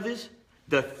meaning of is?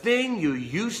 The thing you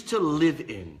used to live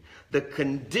in, the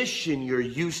condition you're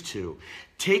used to,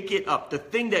 take it up. The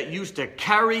thing that used to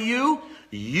carry you,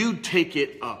 you take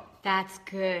it up. That's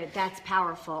good. That's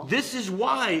powerful. This is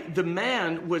why the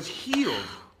man was healed.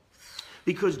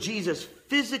 Because Jesus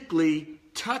physically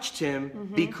touched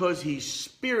him, because he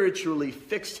spiritually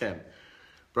fixed him.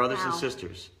 Brothers and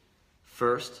sisters,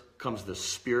 first comes the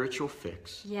spiritual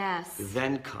fix. Yes.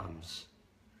 Then comes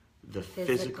the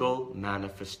physical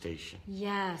manifestation.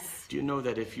 Yes. Do you know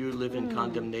that if you live in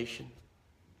condemnation,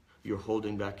 you're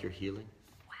holding back your healing?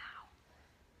 Wow.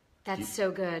 That's so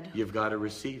good. You've got to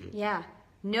receive it. Yeah.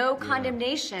 No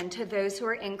condemnation to those who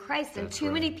are in Christ. And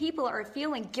too many people are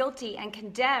feeling guilty and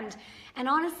condemned. And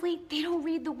honestly, they don't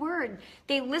read the word.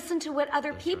 They listen to what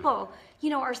other people,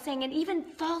 are saying, and even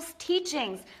false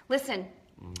teachings. Listen,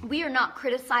 we are not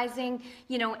criticizing,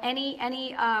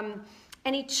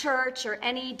 any church or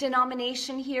any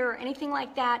denomination here or anything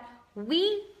like that.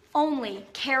 We only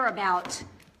care about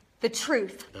the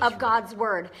truth of God's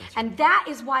word. And that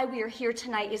is why we are here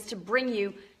tonight, is to bring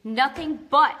you nothing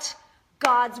but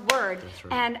God's word.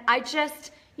 And I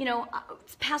just,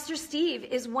 Pastor Steve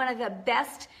is one of the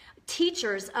best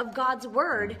teachers of God's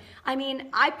word. I mean,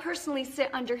 I personally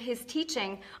sit under his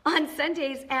teaching on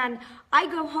Sundays, and I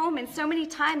go home and so many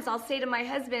times I'll say to my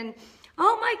husband,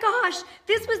 "Oh my gosh,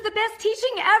 this was the best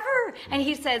teaching ever." And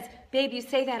he says, "Babe, you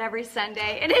say that every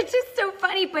Sunday." And it's just so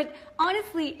funny, but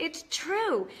honestly, it's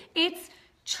true. It's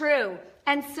true.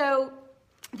 And so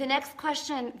the next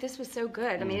question, this was so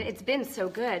good. I mean, it's been so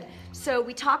good. So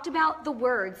we talked about the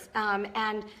words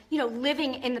and,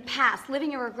 living in the past,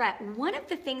 living in regret. One of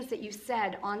the things that you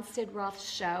said on Sid Roth's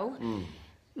show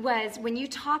was when you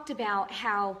talked about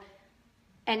how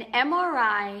an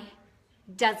MRI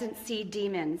doesn't see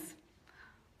demons.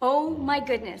 Oh my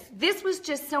goodness. This was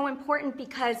just so important,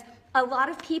 because a lot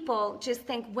of people just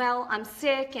think, well, I'm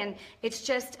sick and it's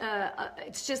just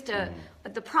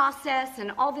the process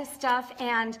and all this stuff.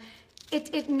 And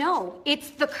no,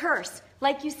 it's the curse.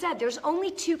 like you said, there's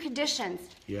only two conditions.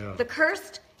 Yeah. The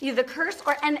curse,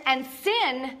 and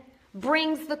sin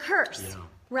brings the curse. Yeah.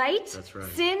 Right? That's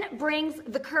right. Sin brings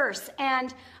the curse.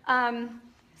 And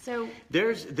so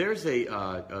there's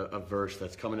a verse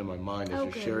that's coming to my mind as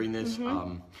you're sharing this. If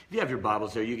you have your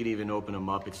Bibles there, you can even open them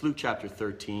up. It's Luke chapter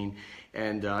 13.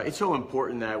 And it's so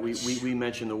important that we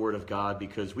mention the Word of God,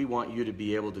 because we want you to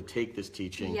be able to take this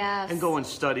teaching and go and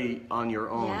study on your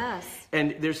own. Yes.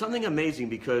 And there's something amazing,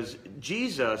 because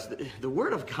Jesus, the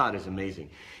Word of God is amazing.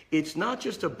 It's not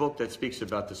just a book that speaks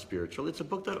about the spiritual. It's a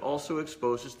book that also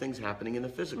exposes things happening in the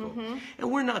physical.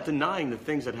 And we're not denying the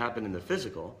things that happen in the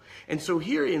physical. And so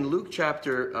here in Luke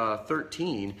chapter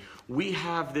 13, we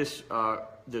have this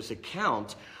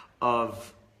account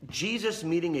of Jesus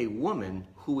meeting a woman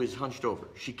who is hunched over.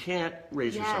 She can't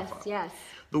raise herself up. Yes.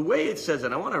 The way it says,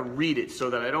 and I want to read it so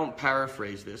that I don't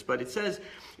paraphrase this, but it says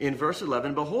in verse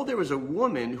 11, "Behold, there was a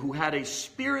woman who had a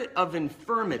spirit of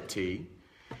infirmity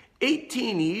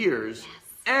 18 years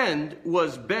and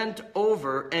was bent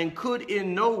over and could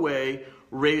in no way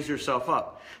raise herself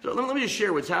up." So let me just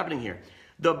share what's happening here.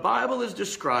 The Bible is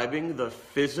describing the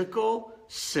physical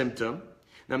symptom.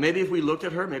 Now, maybe if we looked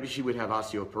at her, maybe she would have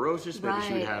osteoporosis, maybe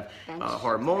she would have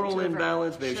hormonal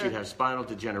imbalance, maybe she'd have spinal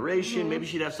degeneration, maybe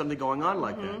she'd have something going on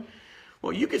like that.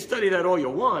 Well, you can study that all you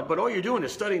want, but all you're doing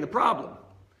is studying the problem.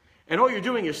 And all you're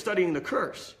doing is studying the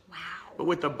curse. Wow. But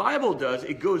what the Bible does,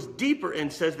 it goes deeper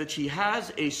and says that she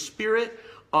has a spirit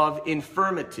of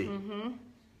infirmity.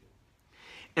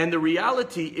 And the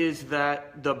reality is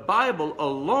that the Bible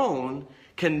alone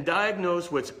can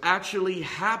diagnose what's actually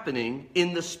happening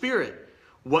in the spirit,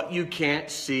 what you can't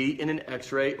see in an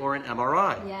X-ray or an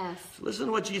MRI. Yes. Listen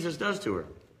to what Jesus does to her.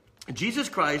 Jesus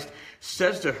Christ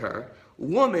says to her,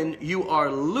 "Woman, you are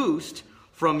loosed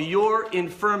from your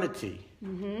infirmity."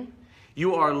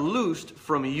 You are loosed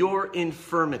from your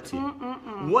infirmity.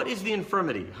 What is the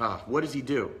infirmity? What does he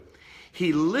do?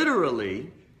 He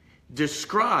literally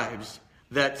describes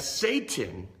that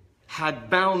Satan had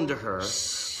bound her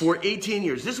for 18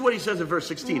 years. This is what he says in verse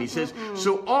 16. He says,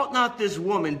 "So ought not this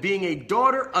woman, being a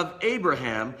daughter of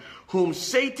Abraham, whom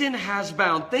Satan has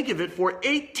bound," think of it, "for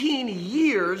 18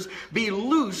 years be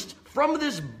loosed from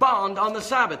this bond on the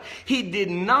Sabbath." He did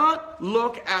not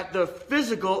look at the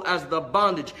physical as the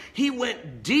bondage. He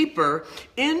went deeper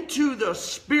into the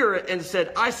spirit and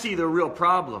said, "I see the real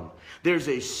problem. There's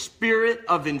a spirit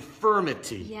of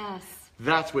infirmity." Yes.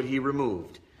 That's what he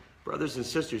removed. Brothers and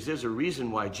sisters, there's a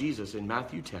reason why Jesus in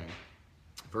Matthew 10,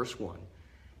 verse 1,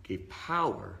 gave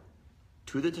power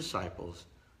to the disciples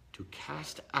to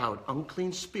cast out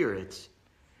unclean spirits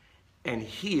and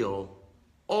heal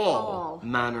all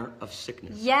manner of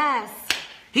sickness. Yes.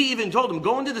 He even told them,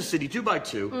 go into the city 2 by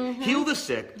 2, heal the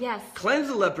sick, cleanse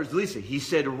the lepers. Lisa, he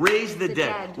said, raise the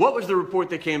dead. What was the report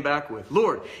they came back with?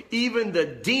 "Lord, even the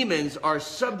demons are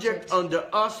subject unto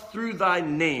us through thy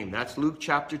name." That's Luke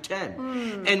chapter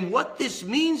 10. And what this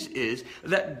means is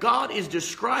that God is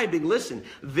describing, listen,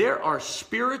 there are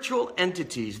spiritual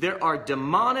entities, there are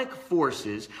demonic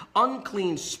forces,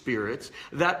 unclean spirits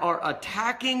that are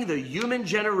attacking the human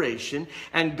generation.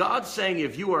 And God's saying,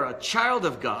 if you are a child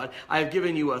of God, I have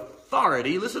given you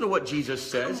authority. Listen to what Jesus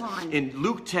says in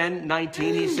Luke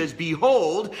 10:19. He says,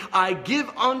 "Behold, I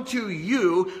give unto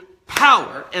you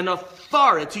power and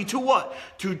authority" to what?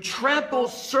 "To trample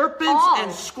serpents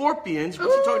and scorpions."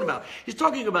 What's he talking about? He's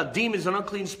talking about demons and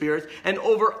unclean spirits, "and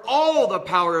over all the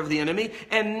power of the enemy,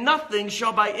 and nothing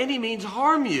shall by any means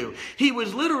harm you." He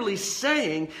was literally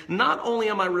saying, not only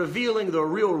am I revealing the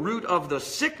real root of the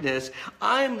sickness,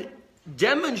 I'm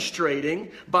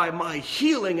demonstrating by my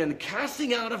healing and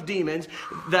casting out of demons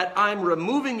that I'm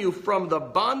removing you from the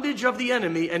bondage of the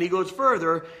enemy. And he goes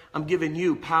further, I'm giving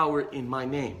you power in my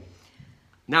name.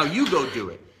 Now you go do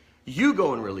it. You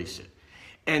go and release it.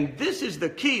 And this is the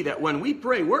key, that when we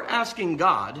pray, we're asking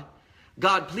God,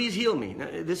 "God, please heal me." Now,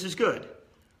 this is good.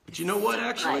 But you know what,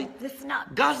 actually?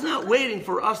 God's not waiting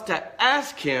for us to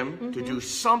ask him to do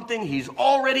something he's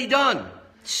already done.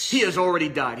 He has already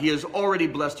died. He has already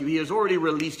blessed you. He has already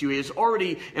released you. He has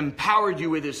already empowered you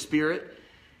with his spirit.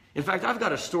 In fact, I've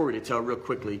got a story to tell real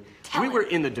quickly. We were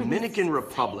in the Dominican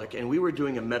Republic, and we were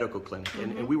doing a medical clinic,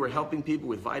 and we were helping people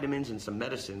with vitamins and some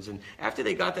medicines. And after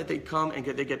they got that, they'd come and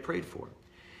they get prayed for.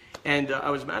 And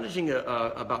I was managing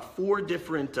about 4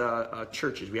 different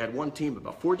churches. We had one team,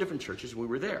 about 4 different churches, and we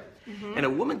were there. And a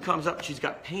woman comes up, she's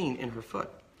got pain in her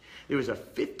foot. There was a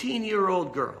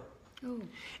 15-year-old girl.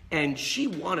 And she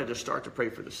wanted to start to pray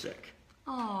for the sick.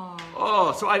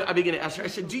 So I began to ask her, I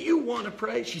said, "Do you want to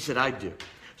pray?" She said, "I do."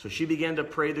 So she began to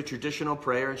pray the traditional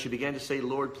prayer, and she began to say,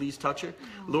 "Lord, please touch her.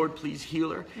 Lord, please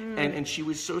heal her." And she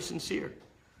was so sincere.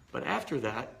 But after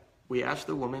that, we asked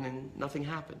the woman and nothing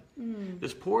happened.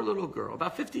 This poor little girl,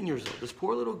 about 15 years old, this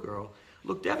poor little girl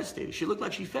looked devastated. She looked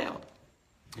like she failed.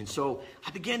 And so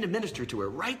I began to minister to her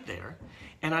right there.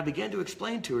 And I began to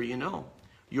explain to her, you know,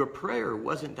 your prayer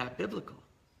wasn't that biblical.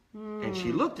 And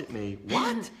she looked at me,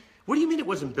 what? What do you mean it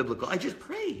wasn't biblical? I just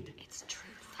prayed. It's truth.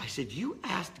 I said, you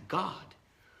asked God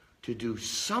to do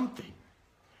something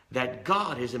that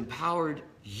God has empowered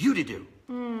you to do.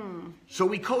 So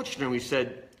we coached her and we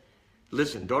said,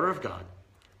 listen, daughter of God,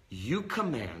 you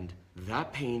command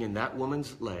that pain in that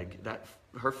woman's leg,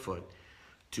 her foot,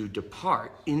 to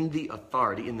depart in the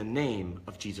authority, in the name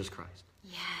of Jesus Christ.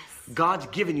 Yes. God's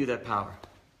given you that power.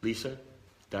 Lisa,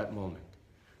 that moment,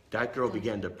 that girl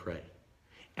began to pray.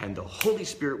 And the Holy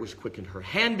Spirit was quickened. Her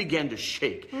hand began to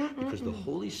shake because the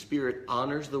Holy Spirit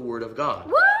honors the Word of God.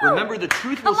 Woo! Remember, the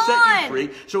truth will set you free.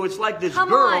 So it's like this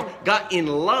girl got in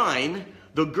line.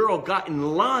 The girl got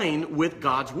in line with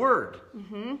God's Word.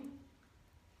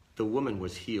 The woman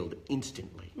was healed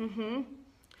instantly.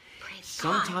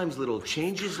 Sometimes little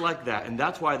changes like that, and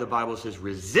that's why the Bible says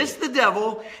resist the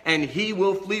devil and he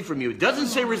will flee from you. It doesn't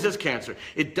say resist cancer.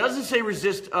 It doesn't say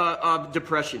resist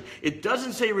depression. It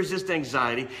doesn't say resist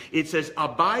anxiety. It says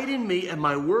abide in me and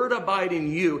my word abide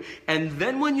in you, and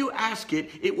then when you ask it,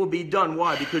 it will be done.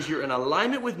 Why? Because you're in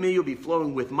alignment with me. You'll be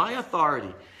flowing with my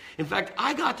authority. In fact,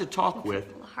 I got to talk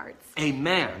with a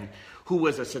man who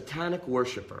was a satanic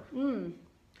worshiper.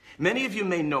 Many of you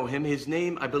may know him. His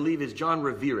name, I believe, is John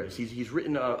Ramirez. He's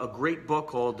written a great book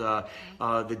called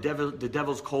The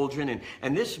Devil's Cauldron.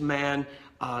 And this man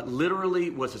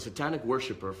literally was a satanic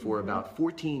worshiper for about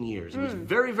 14 years. He was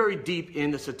very, very deep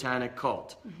in the satanic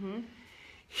cult.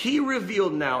 He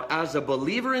revealed now, as a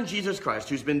believer in Jesus Christ,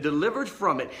 who's been delivered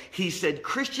from it, he said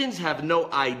Christians have no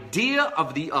idea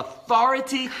of the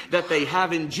authority that they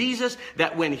have in Jesus,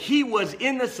 that when he was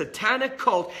in the satanic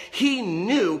cult, he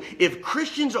knew if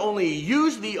Christians only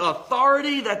used the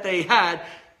authority that they had,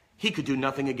 he could do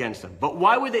nothing against them. But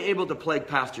why were they able to plague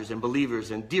pastors and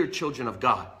believers and dear children of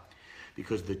God?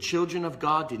 Because the children of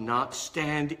God did not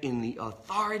stand in the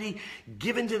authority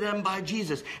given to them by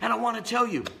Jesus. And I want to tell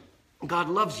you, God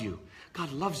loves you.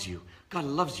 God loves you. God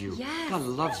loves you. Yes. God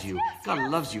loves you.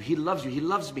 God loves you. He loves you. He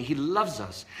loves me. He loves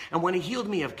us. And when he healed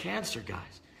me of cancer,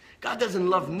 guys, God doesn't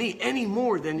love me any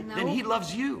more than he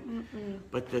loves you.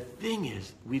 But the thing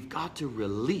is, we've got to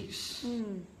release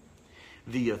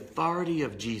the authority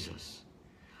of Jesus.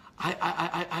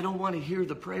 I don't want to hear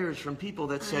the prayers from people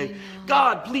that say,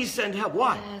 God, please send help.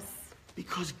 Why? Yes.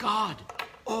 Because God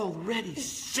already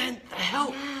sent the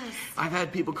help. Yes. I've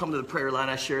had people come to the prayer line.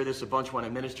 I share this a bunch when I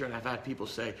minister, and I've had people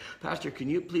say, Pastor, can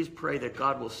you please pray that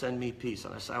God will send me peace?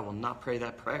 And I say, I will not pray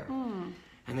that prayer.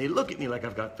 And they look at me like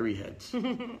I've got three heads.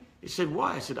 They said,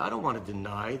 why? I said, I don't want to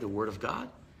deny the word of God.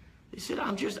 They said,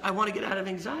 I want to get out of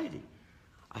anxiety.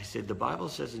 I said, the Bible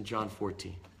says in John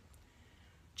 14,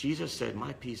 Jesus said,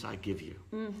 my peace I give you.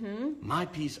 My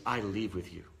peace I leave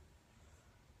with you.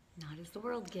 Not as the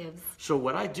world gives. So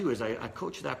what I do is I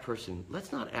coach that person.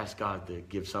 Let's not ask God to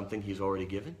give something he's already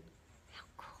given. How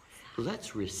cool is that?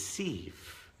 Let's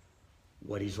receive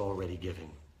what he's already given.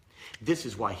 This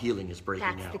is why healing is breaking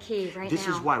out. That's the key right This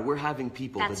now. is why we're having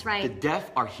people. That's right. The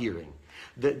deaf are hearing.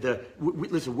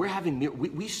 Listen,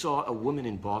 we saw a woman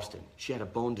in Boston. She had a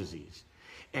bone disease.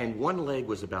 And one leg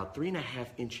was about 3.5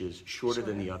 inches shorter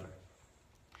than the other.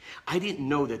 I didn't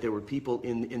know that there were people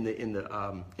in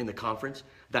the conference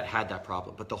that had that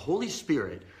problem. But the Holy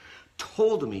Spirit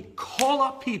told me, call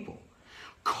up people.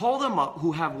 Call them up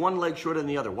who have one leg shorter than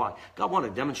the other. Why? God wanted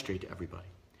to demonstrate to everybody.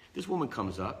 This woman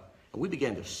comes up, and we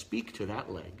began to speak to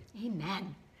that leg.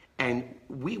 Amen. And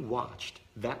we watched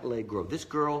that leg grow. This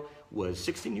girl was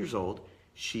 16 years old.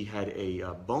 She had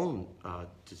a bone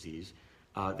disease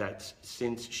that's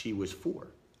since she was 4.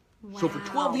 Wow. So for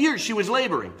 12 years, she was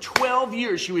laboring. 12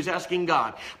 years, she was asking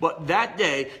God. But that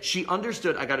day, she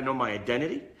understood, I got to know my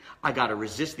identity. I got to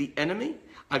resist the enemy.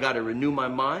 I got to renew my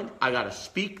mind. I got to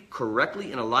speak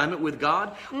correctly in alignment with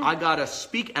God. I got to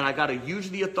speak, and I got to use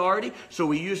the authority. So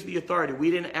we used the authority. We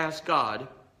didn't ask God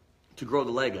to grow the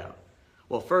leg out.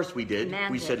 Well, first we did.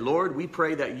 We said, Lord, we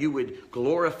pray that you would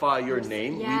glorify your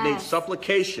name. Yes. We made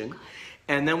supplication.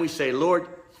 And then we say, Lord,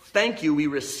 thank you. We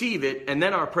receive it. And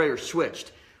then our prayer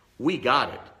switched. We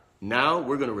got it. Now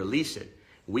we're going to release it.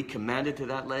 We commanded to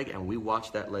that leg, and we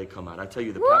watched that leg come out. I tell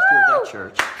you, the pastor of that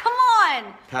church, come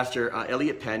on, Pastor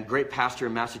Elliot Penn, great pastor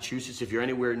in Massachusetts. If you're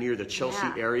anywhere near the Chelsea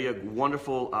area,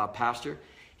 wonderful pastor.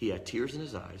 He had tears in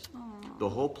his eyes. Aww. The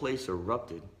whole place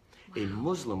erupted. Wow. A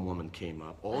Muslim woman came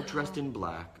up, all dressed in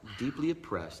black, deeply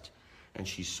oppressed, and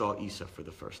she saw Isa for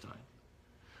the first time.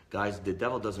 Guys, the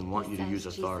devil doesn't want you to use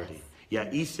authority. Jesus. Yeah,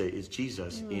 Isa is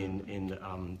Jesus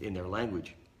in their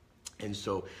language. And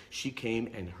so she came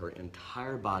and her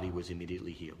entire body was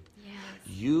immediately healed. Yes.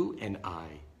 You and I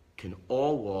can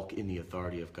all walk in the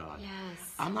authority of God. Yes.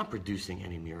 I'm not producing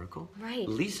any miracle. Right.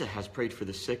 Lisa has prayed for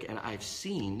the sick, and I've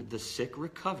seen the sick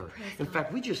recover. Praise In God.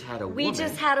 fact, we just had a We woman.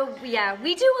 just had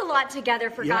we do a lot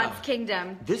together for Yeah. God's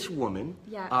kingdom. This woman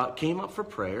came up for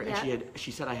prayer, and Yeah.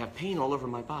 she said, I have pain all over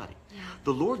my body. Yeah.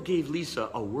 The Lord gave Lisa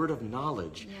a word of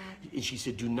knowledge, Yeah. and she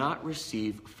said, do not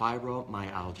receive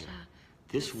fibromyalgia.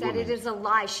 This Said woman, it is a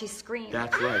lie. She screamed.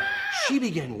 that's right. She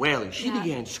began wailing. She Yeah.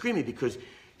 began screaming because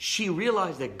she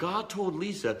realized that God told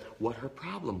Lisa what her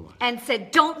problem was. And said,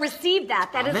 don't receive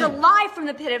that. That is a Amen. lie from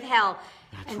the pit of hell.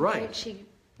 That's and right. boy, she,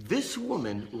 This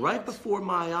woman, right before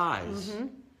my eyes,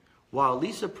 while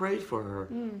Lisa prayed for her,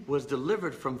 was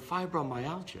delivered from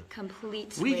fibromyalgia.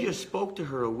 completely. We just spoke to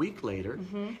her a week later,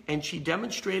 and she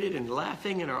demonstrated and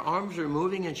laughing, and her arms are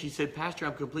moving, and she said, Pastor,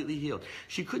 I'm completely healed.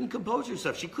 She couldn't compose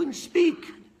herself. She couldn't speak.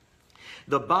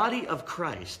 The body of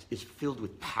Christ is filled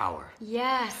with power.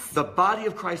 Yes. The body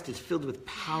of Christ is filled with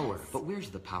power. But where's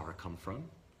the power come from?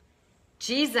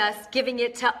 Jesus giving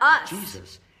it to us.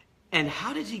 Jesus. And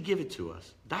how did he give it to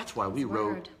us? That's why we His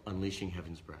wrote word. Unleashing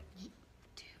Heaven's Breath.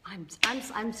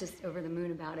 I'm just over the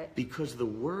moon about it. Because the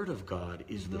Word of God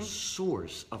is the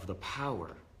source of the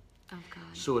power. Oh, God.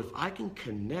 So if I can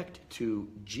connect to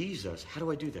Jesus, how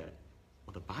do I do that?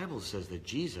 Well, the Bible says that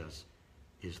Jesus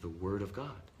is the Word of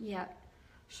God. Yeah.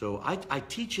 So I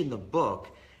teach in the book,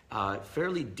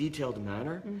 fairly detailed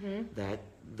manner, that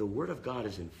the Word of God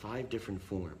is in 5 different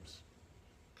forms.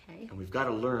 Okay. And we've got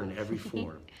to learn every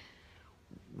form.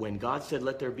 When God said,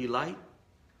 let there be light,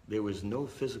 there was no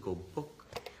physical book.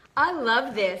 I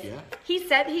love this. Yeah.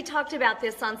 He talked about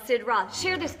this on Sid Roth.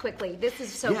 Share this quickly. This is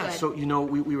so Yeah, good. so,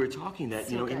 we were talking that,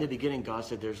 So in good. the beginning, God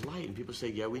said there's light. And people say,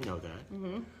 yeah, we know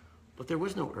that. But there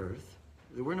was no earth.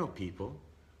 There were no people.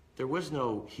 There was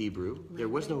no Hebrew. There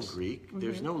was no Greek.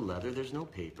 There's no leather. There's no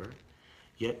paper.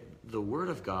 Yet the Word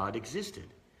of God existed.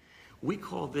 We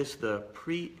call this the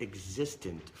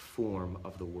pre-existent form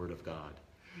of the Word of God.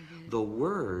 The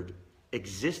Word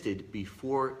existed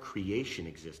before creation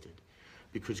existed.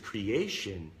 Because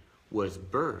creation was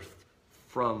birthed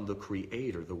from the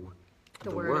Creator, the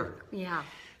Word. Yeah.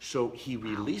 So he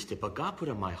released it, but God put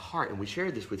it on my heart, and we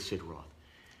shared this with Sid Roth.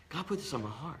 God put this on my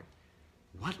heart.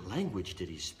 What language did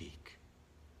he speak?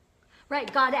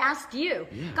 Right. God asked you.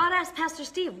 Yeah. God asked Pastor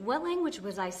Steve, what language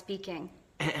was I speaking?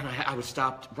 And I was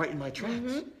stopped right in my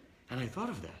tracks. And I thought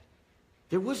of that.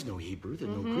 There was no Hebrew,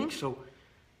 there's no Greek, so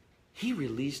he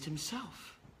released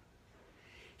himself.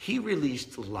 He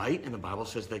released light, and the Bible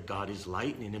says that God is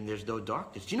light, and in him there's no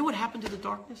darkness. Do you know what happened to the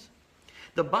darkness?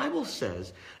 The Bible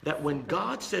says that when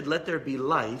God said, let there be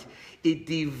light, it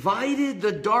divided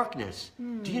the darkness.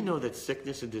 Do you know that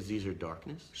sickness and disease are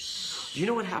darkness? Do you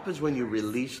know what happens when you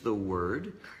release the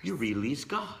Word? You release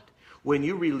God. When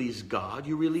you release God,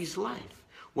 you release life.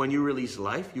 When you release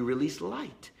life, you release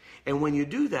light. And when you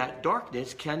do that,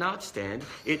 darkness cannot stand,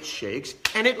 it shakes,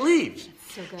 and it leaves.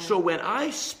 So good. So when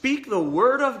I speak the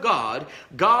Word of God,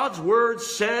 God's Word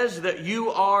says that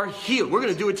you are healed. We're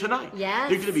going to do it tonight. Yes.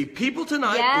 There's going to be people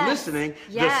tonight Yes. listening.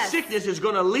 Yes. The sickness is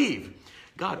going to leave.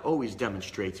 God always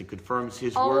demonstrates and confirms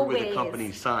His Word with Always.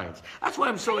 accompanying signs. That's why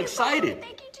I'm so Praise the Lord. excited.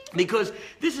 Thank you, Jesus. Because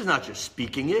this is not just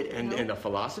speaking it and a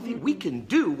philosophy. We can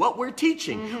do what we're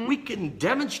teaching. We can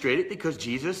demonstrate it because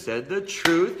Jesus said the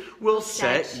truth will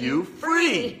set you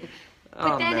free.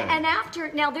 But then, Amen. and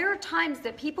after, now there are times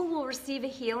that people will receive a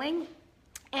healing,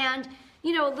 and, a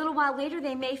little while later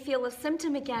they may feel a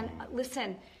symptom again.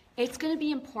 Listen, it's going to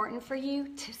be important for you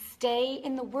to stay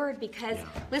in the Word because,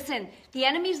 listen, the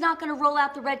enemy's not going to roll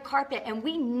out the red carpet, and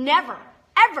we never,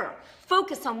 ever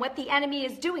focus on what the enemy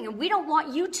is doing, and we don't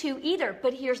want you to either.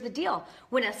 But here's the deal.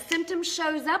 When a symptom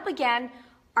shows up again,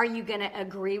 are you going to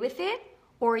agree with it?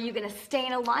 Or are you going to stay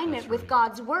in alignment with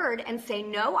God's Word and say,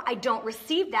 no, I don't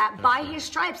receive that. By His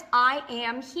stripes, I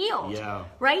am healed. Yeah.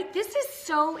 Right? This is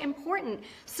so important.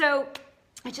 So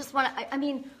I just want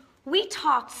to, we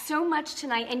talked so much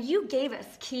tonight, and you gave us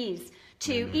keys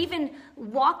to even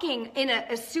walking in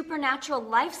a supernatural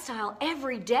lifestyle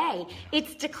every day.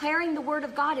 It's declaring the Word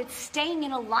of God. It's staying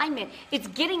in alignment. It's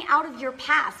getting out of your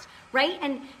past, right?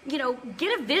 And,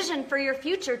 get a vision for your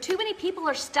future. Too many people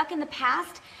are stuck in the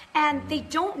past, and they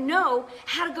don't know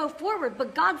how to go forward.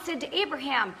 But God said to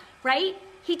Abraham, right?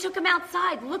 He took him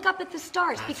outside, look up at the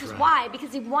stars. That's because right. why?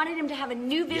 Because he wanted him to have a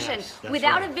new vision. Yes, that's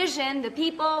Without right. a vision, the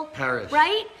people, Perish.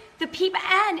 right? The people,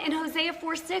 and in Hosea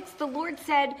 4:6, the Lord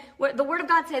said, the Word of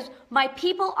God says, my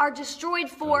people are destroyed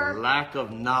for lack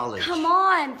of knowledge. Come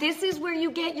on, this is where you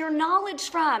get your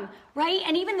knowledge from, right?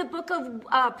 And even the book of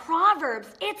Proverbs,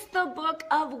 it's the book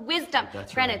of wisdom.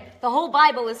 That's Granted, right. the whole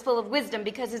Bible is full of wisdom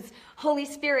because it's Holy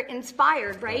Spirit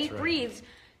inspired, right? That's right. Breathed.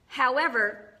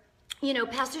 However, you know,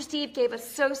 Pastor Steve gave us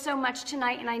so much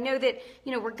tonight, and I know that,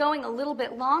 you know, we're going a little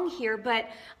bit long here, but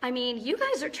I mean, you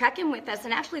guys are trekking with us,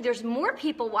 and actually there's more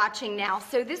people watching now.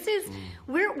 So this is,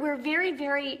 we're very,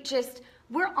 very just,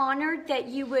 we're honored that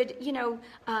you would, you know,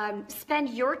 spend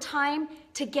your time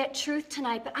to get truth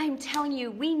tonight, but I'm telling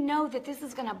you, we know that this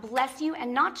is going to bless you,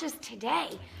 and not just today.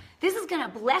 This is going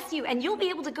to bless you, and you'll be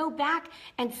able to go back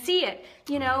and see it,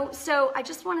 you know. So I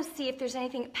just want to see if there's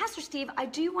anything. Pastor Steve, I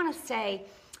do want to say,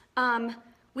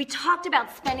 we talked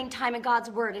about spending time in God's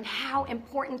Word and how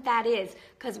important that is,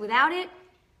 because without it,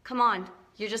 come on,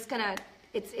 you're just going to,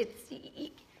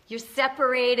 you're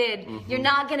separated. You're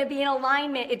not going to be in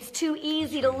alignment. It's too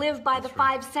easy to live by the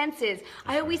five senses.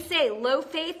 I always say, low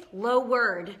faith, low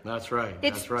word. That's right.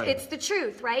 It's the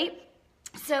truth, right?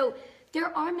 So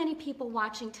there are many people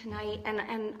watching tonight,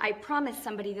 and I promised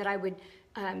somebody that I would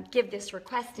give this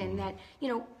request in that, you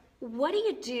know, what do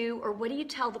you do, or what do you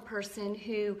tell the person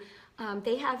who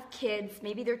they have kids,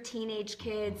 maybe they're teenage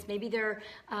kids, maybe they're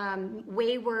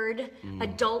wayward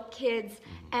adult kids,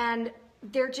 and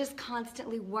they're just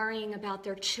constantly worrying about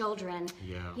their children.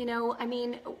 Yeah. You know, I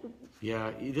mean...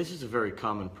 Yeah, this is a very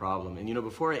common problem. And, you know,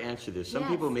 before I answer this, some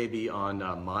people may be on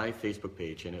my Facebook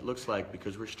page, and it looks like,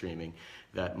 because we're streaming,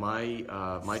 that my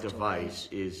device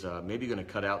is maybe going to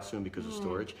cut out soon because of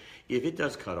storage. If it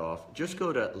does cut off, just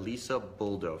go to Lisa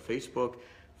Buldo,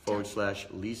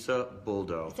 Facebook.com/Lisa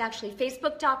Buldo. It's actually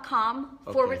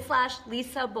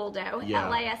Facebook.com/Lisa Buldo, Yeah.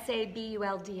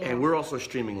 LISABULDO. And we're also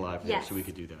streaming live there, Yes. so we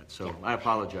could do that. So Yeah. I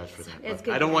apologize for that. It's but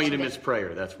good I don't you want you to mentioned miss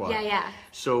prayer, that's why. Yeah, yeah.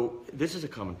 So this is a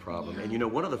common problem. And you know,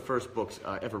 one of the first books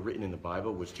ever written in the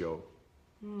Bible was Job.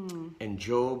 And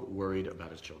Job worried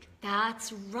about his children.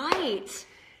 That's right.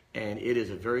 And it is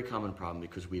a very common problem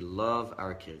because we love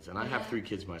our kids. And I have 3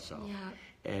 kids myself. Yeah.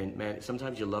 And man,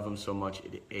 sometimes you love them so much,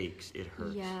 it aches, it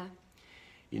hurts. Yeah.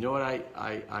 You know what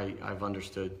I've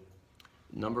understood?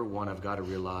 Number one, I've got to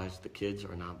realize the kids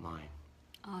are not mine.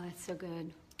 Oh, that's so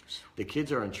good. The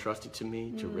kids are entrusted to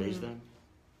me to raise them,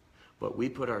 but we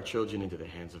put our children into the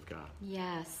hands of God.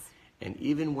 Yes. And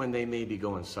even when they may be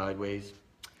going sideways,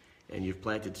 and you've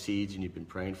planted seeds and you've been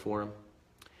praying for them,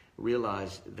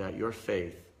 realize that your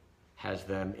faith has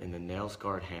them in the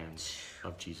nail-scarred hands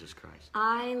of Jesus Christ.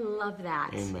 I love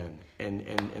that. Amen.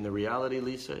 And the reality,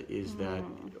 Lisa, is that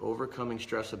overcoming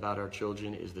stress about our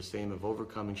children is the same of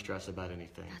overcoming stress about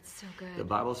anything. That's so good. The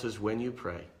Bible says when you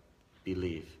pray,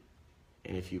 believe.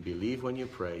 And if you believe when you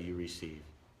pray, you receive.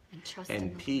 And trust in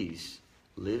And the- peace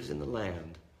lives in the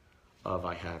land of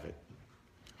I have it.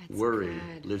 That's Worry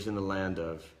good. lives in the land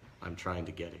of I'm trying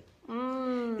to get it.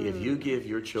 If you give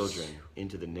your children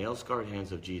into the nail-scarred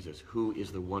hands of Jesus, who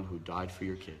is the one who died for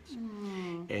your kids,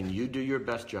 and you do your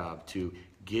best job to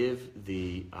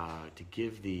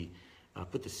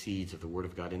put the seeds of the Word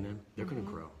of God in them, they're going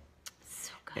to grow.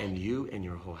 So good. And you and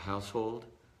your whole household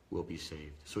will be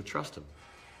saved. So trust Him.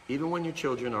 Even when your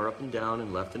children are up and down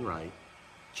and left and right,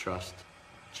 trust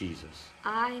Jesus.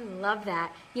 I love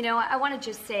that. You know, I want to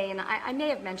just say, and I may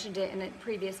have mentioned it in the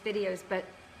previous videos, but,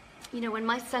 you know, when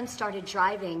my son started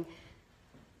driving,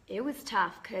 it was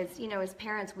tough because, you know, as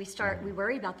parents, we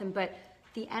worry about them, but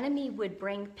the enemy would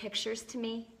bring pictures to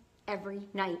me every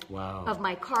night of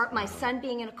my son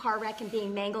being in a car wreck and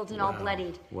being mangled and all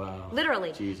bloodied. Wow.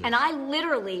 Literally. Jesus. And I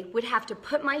literally would have to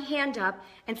put my hand up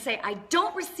and say, I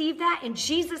don't receive that in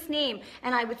Jesus' name.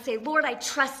 And I would say, Lord, I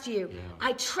trust you. Yeah.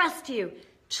 I trust you.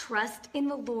 Trust in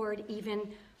the Lord, even,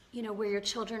 you know, where your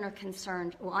children are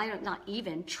concerned. Well, not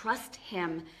even. Trust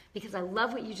Him, because I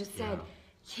love what you just said.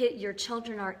 Your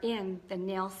children are in the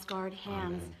nail-scarred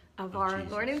hands of our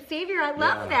Jesus. Lord and Savior. I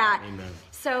love that. Amen.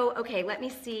 So, okay, let me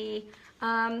see.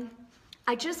 I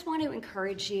just want to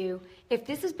encourage you, if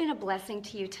this has been a blessing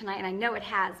to you tonight, and I know it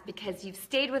has because you've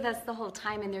stayed with us the whole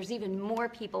time and there's even more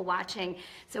people watching.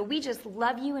 So we just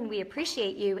love you and we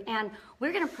appreciate you. And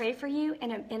we're going to pray for you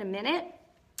in a minute.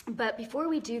 But before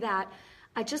we do that,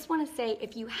 I just want to say,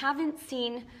 if you haven't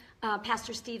seen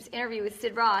Pastor Steve's interview with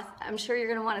Sid Roth. I'm sure you're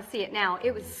going to want to see it now.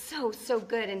 It was so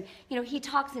good. And, he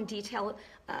talks in detail,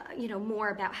 more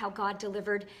about how God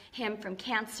delivered him from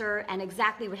cancer and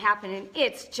exactly what happened. And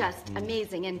it's just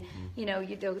amazing. And,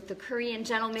 the Korean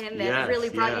gentleman that really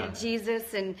brought you to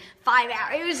Jesus in 5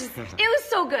 hours. It was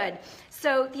so good.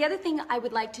 So the other thing I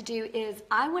would like to do is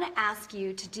I want to ask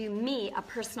you to do me a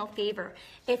personal favor.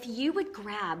 If you would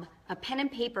grab a pen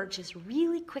and paper just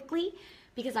really quickly,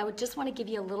 because I would just want to give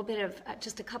you a little bit of, a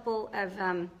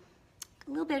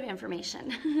little bit of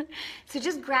information. So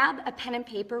just grab a pen and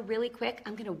paper really quick.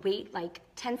 I'm going to wait like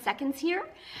 10 seconds here.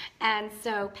 And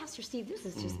so, Pastor Steve, this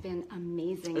has just been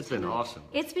amazing. It's been awesome.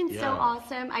 It's been so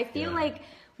awesome. I feel like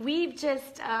we've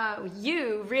just,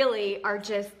 you really are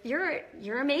just,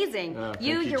 you're amazing.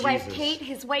 You, your wife Kate,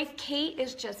 his wife Kate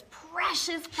is just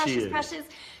precious.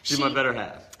 She's my better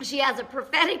half. She has a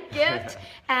prophetic gift,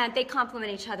 and they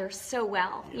complement each other so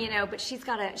well, but she's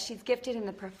gifted in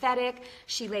the prophetic.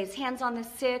 She lays hands on the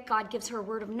sick. God gives her a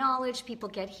word of knowledge. People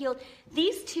get healed.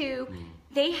 These two,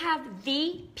 they have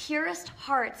the purest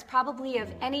hearts probably of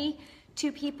any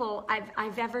two people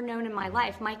I've ever known in my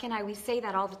life. Mike and I, we say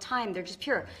that all the time. They're just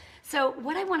pure. So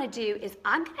what I want to do is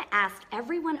I'm going to ask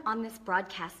everyone on this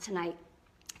broadcast tonight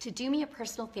to do me a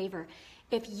personal favor.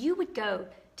 If you would go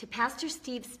to Pastor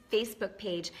Steve's Facebook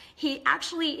page. His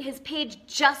page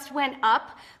just went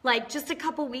up like just a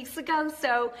couple weeks ago.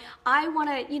 So I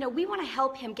want to, we want to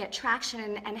help him get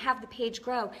traction and have the page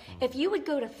grow. If you would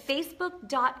go to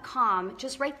facebook.com,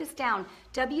 just write this down,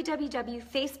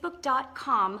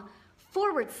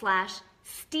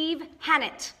 www.facebook.com/Steve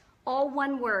Hannett, all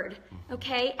one word,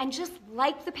 okay? And just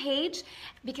like the page,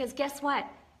 because guess what?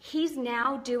 He's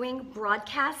now doing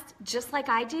broadcasts just like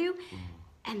I do.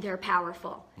 And they're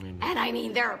powerful. Amen. And I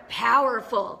mean, they're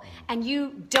powerful. And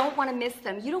you don't want to miss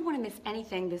them. You don't want to miss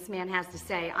anything this man has to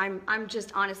say. I'm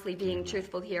just honestly being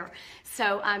truthful here.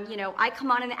 So, I come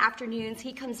on in the afternoons.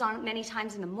 He comes on many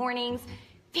times in the mornings.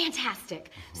 Fantastic.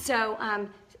 So,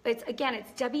 it's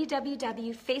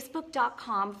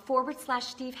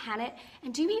www.facebook.com/Steve Hannett.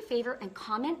 And do me a favor and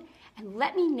comment and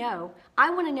let me know.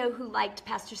 I want to know who liked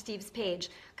Pastor Steve's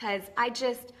page, because I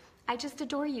just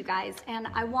adore you guys, and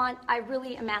I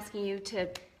really am asking you to,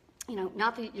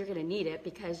 not that you're going to need it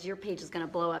because your page is going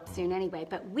to blow up soon anyway,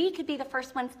 but we could be the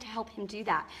first ones to help him do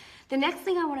that. The next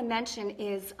thing I want to mention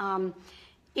is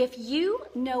if you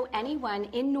know anyone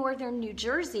in northern New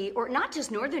Jersey, or not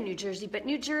just northern New Jersey, but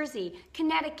New Jersey,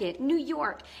 Connecticut, New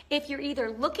York, if you're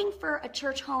either looking for a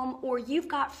church home or you've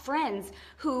got friends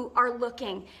who are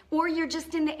looking, or you're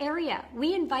just in the area,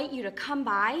 we invite you to come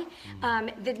by.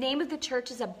 The name of the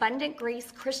church is Abundant Grace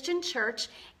Christian Church,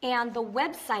 and the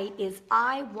website is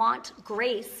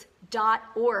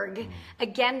iwantgrace.org.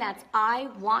 Again, that's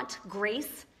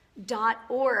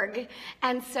iwantgrace.org.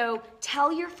 And so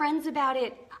tell your friends about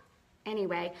it.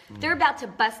 Anyway, they're about to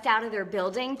bust out of their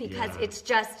building because it's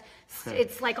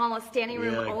like almost standing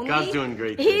room only. God's doing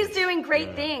great things. He's doing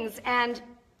great things, and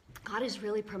God is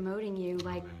really promoting you.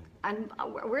 Like,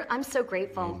 I'm so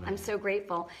grateful. Amen. I'm so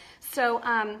grateful. So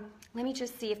let me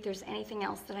just see if there's anything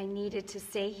else that I needed to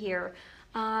say here.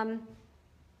 I'd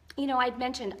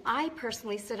mentioned I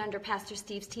personally sit under Pastor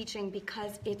Steve's teaching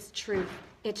because it's truth.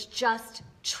 It's just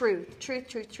truth.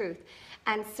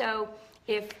 And so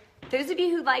if those of you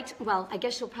who liked, well, I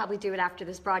guess you'll probably do it after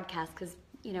this broadcast because,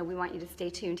 we want you to stay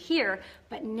tuned here.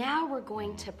 But now we're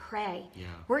going to pray. Yeah.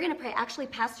 We're going to pray. Actually,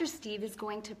 Pastor Steve is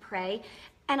going to pray.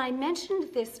 And I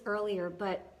mentioned this earlier,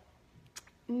 but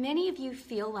many of you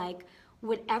feel like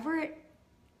whatever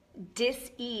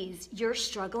dis-ease you're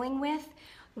struggling with,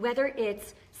 whether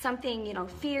it's something,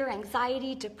 fear,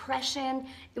 anxiety, depression,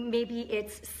 maybe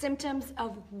it's symptoms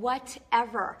of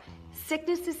whatever.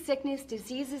 Sickness is sickness,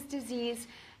 disease is disease.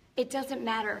 It doesn't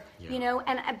matter,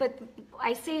 but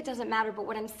I say it doesn't matter, but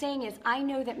what I'm saying is I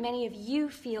know that many of you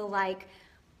feel like,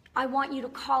 I want you to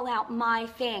call out my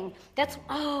thing.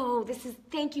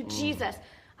 Thank you, Jesus.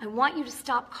 I want you to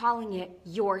stop calling it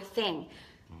your thing.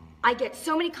 I get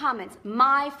so many comments,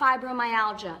 my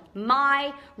fibromyalgia,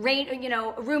 my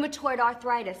rheumatoid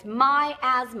arthritis, my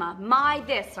asthma, my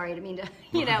this. Sorry, I didn't mean to,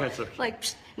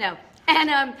 no.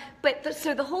 And,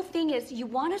 so the whole thing is you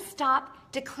want to stop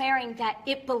declaring that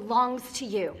it belongs to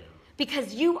you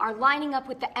because you are lining up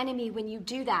with the enemy when you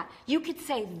do that. You could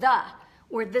say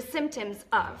or the symptoms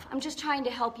of. I'm just trying to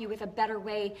help you with a better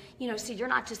way, so you're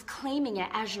not just claiming it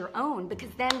as your own,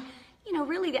 because then,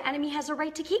 really the enemy has a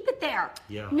right to keep it there.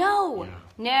 Yeah. No.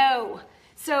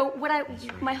 So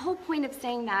my whole point of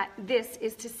saying this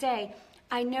is to say,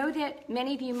 I know that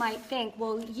many of you might think,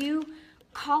 well, you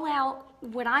call out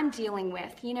what I'm dealing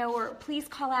with, or please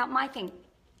call out my thing.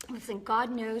 Listen,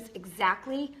 God knows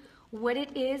exactly what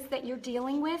it is that you're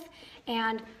dealing with,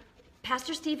 and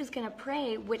Pastor Steve is going to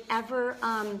pray whatever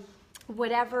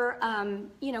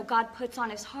God puts on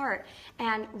his heart.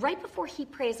 And right before he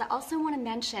prays, I also want to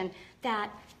mention that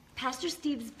Pastor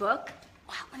Steve's book,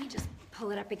 wow, let me just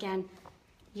pull it up again.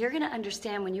 You're going to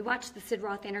understand when you watch the Sid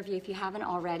Roth interview, if you haven't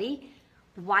already,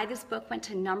 why this book went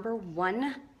to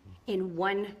 #1 in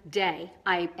one day.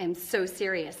 I am so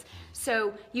serious.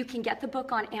 So you can get the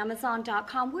book on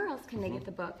Amazon.com. Where else can they get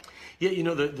the book? Yeah,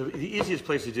 the easiest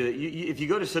place to do it, if you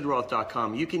go to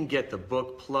SidRoth.com, you can get the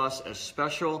book plus a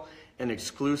special and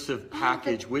exclusive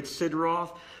package with Sid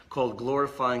Roth called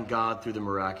Glorifying God Through the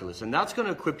Miraculous. And that's going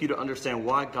to equip you to understand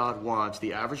why God wants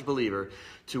the average believer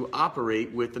to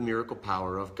operate with the miracle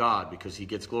power of God, because he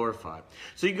gets glorified.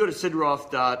 So you can go to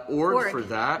sidroth.org for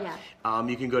that. Yeah.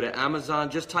 You can go to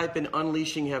Amazon. Just type in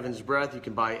Unleashing Heaven's Breath. You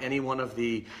can buy any one of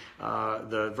the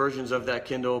versions of that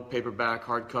Kindle, paperback,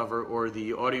 hardcover, or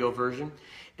the audio version.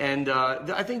 And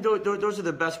I think those are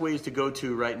the best ways to go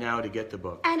to right now to get the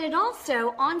book. And it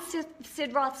also, on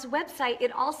Sid Roth's website,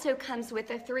 it also comes with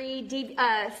a 3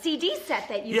 CD set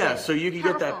that you get. So you can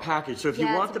get that Powerful. package. So if you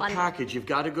want the bundle. package, you've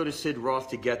got to go to Sid Roth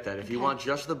to get that. If you want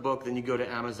just the book, then you go to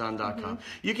Amazon.com.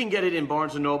 You can get it in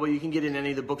Barnes & Noble. You can get it in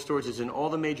any of the bookstores. It's in all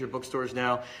the major bookstores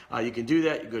now. You can do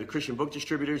that. You go to Christian book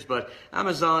distributors. But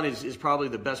Amazon is probably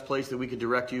the best place that we can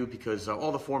direct you, because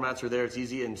all the formats are there. It's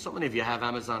easy. And so many of you have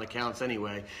Amazon accounts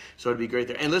anyway. So it'd be great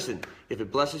there. And listen, if it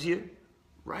blesses you,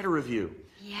 write a review.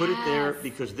 Yes. Put it there,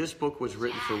 because this book was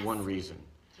written for one reason.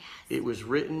 Yes. It was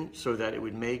written so that it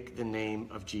would make the name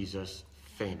of Jesus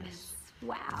famous.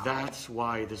 Wow. That's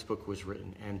why this book was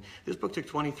written. And this book took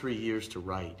 23 years to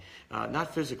write.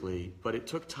 Not physically, but it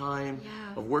took time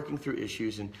of working through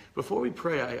issues. And before we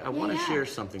pray, I want to share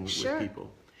something with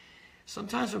people.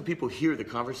 Sometimes when people hear the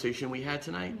conversation we had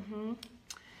tonight,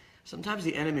 sometimes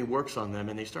the enemy works on them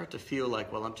and they start to feel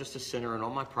like, well, I'm just a sinner and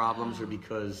all my problems are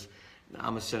because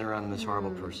I'm a sinner and I'm this horrible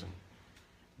person.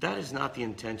 That is not the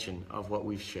intention of what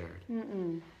we've shared.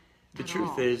 The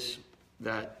truth is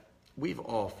that we've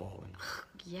all fallen.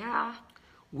 Yeah.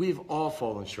 We've all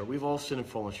fallen short. We've all sinned and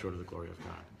fallen short of the glory of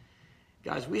God.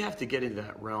 Guys, we have to get into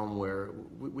that realm where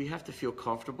we have to feel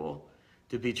comfortable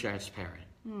to be transparent.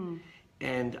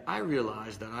 And I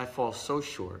realize that I fall so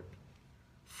short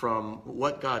from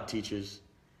what God teaches,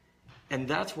 and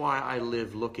that's why I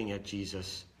live looking at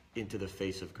Jesus into the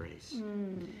face of grace.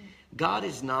 God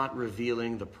is not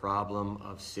revealing the problem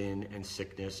of sin and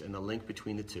sickness and the link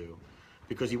between the two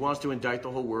because he wants to indict the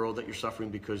whole world that you're suffering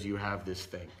because you have this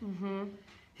thing.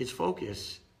 His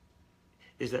focus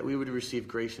is that we would receive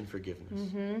grace and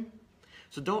forgiveness.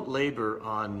 So don't labor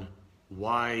on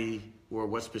why or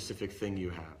what specific thing you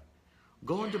have.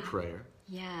 Go into prayer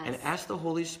and ask the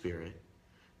Holy Spirit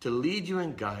to lead you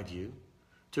and guide you,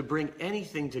 to bring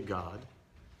anything to God,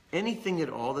 anything at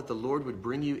all that the Lord would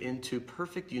bring you into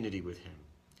perfect unity with him.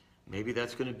 Maybe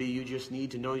that's going to be you just need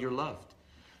to know you're loved.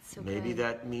 Maybe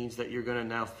that means that you're going to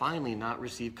now finally not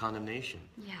receive condemnation.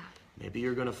 Maybe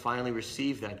you're going to finally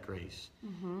receive that grace.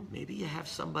 Maybe you have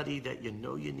somebody that you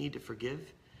know you need to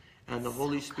forgive, and the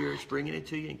Holy Spirit's bringing it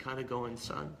to you and kind of going,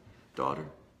 son, daughter,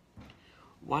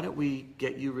 why don't we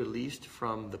get you released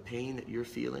from the pain that you're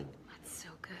feeling? That's so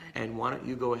good. And why don't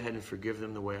you go ahead and forgive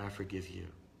them the way I forgive you?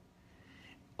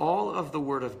 All of the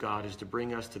Word of God is to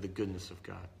bring us to the goodness of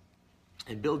God.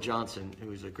 And Bill Johnson,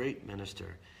 who is a great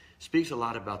minister, speaks a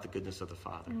lot about the goodness of the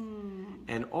Father.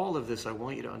 And all of this, I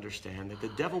want you to understand that the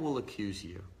devil will accuse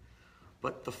you,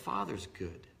 but the Father's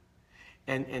good.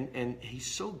 And he's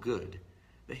so good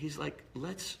that he's like,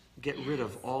 let's get rid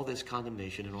of all this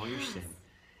condemnation and all your sin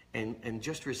and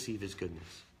just receive his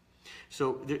goodness.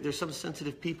 So there's some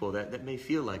sensitive people that may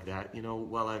feel like that,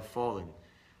 while I've fallen.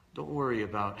 Don't worry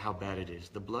about how bad it is.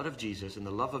 The blood of Jesus and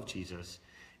the love of Jesus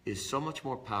is so much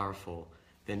more powerful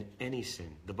than any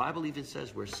sin. The Bible even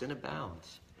says where sin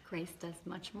abounds, grace does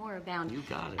much more abound. You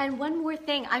got it. And one more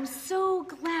thing. I'm so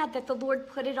glad that the Lord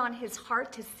put it on his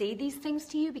heart to say these things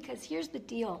to you, because here's the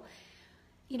deal.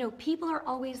 People are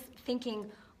always thinking,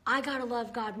 I got to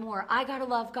love God more. I got to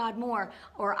love God more.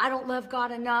 Or I don't love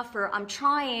God enough. Or I'm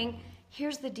trying.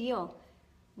 Here's the deal.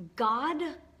 God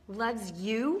loves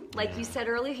you. Like you said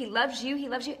earlier, he loves you. He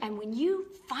loves you. And when you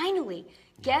finally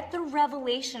get the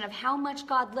revelation of how much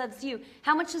God loves you,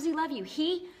 how much does he love you?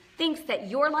 He thinks that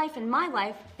your life and my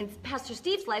life and Pastor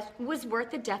Steve's life was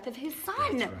worth the death of his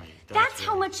son. That's right. That's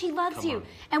how much he loves Come you. on.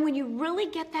 And when you really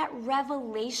get that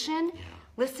revelation,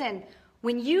 listen,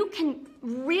 when you can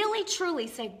really truly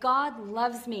say, God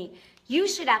loves me, you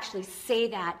should actually say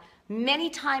that many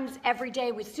times every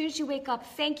day. As soon as you wake up,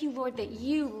 thank you, Lord, that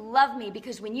you love me.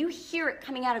 Because when you hear it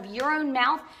coming out of your own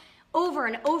mouth over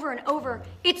and over and over,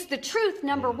 it's the truth,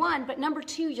 number one. But number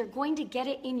two, you're going to get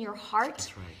it in your heart.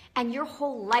 That's right. And your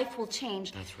whole life will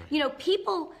change. That's right. You know,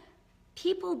 people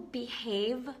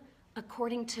behave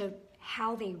according to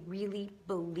how they really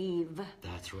believe.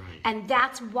 That's right. And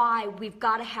that's why we've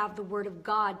got to have the Word of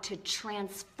God to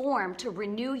transform, to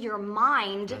renew your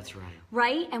mind. That's right.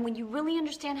 Right? And when you really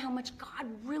understand how much God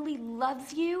really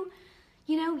loves you,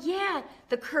 you know, yeah,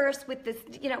 the curse with this,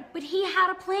 you know, but he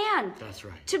had a plan. That's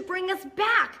right. To bring us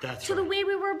back That's to the right. way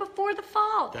we were before the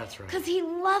fall. That's right. Because he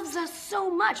loves us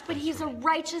so much, but That's he's right. a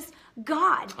righteous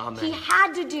God. Amen. He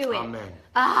had to do it. Amen.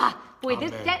 Boy,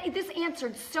 Amen. this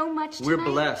answered so much tonight. We're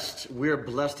blessed. We're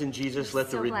blessed in Jesus. Let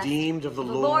the So blessed. redeemed of the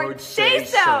The Lord say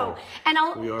so. And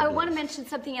We are I want to blessed. mention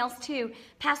something else too.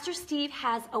 Pastor Steve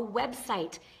has a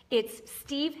website. It's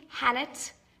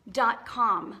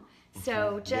stevehannett.com.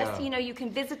 So just, Yeah. you know, you can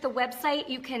visit the website.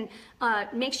 You can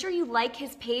make sure you like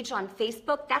his page on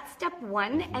Facebook. That's step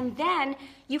one. And then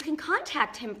you can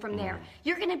contact him from there.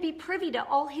 You're going to be privy to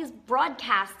all his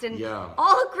broadcasts and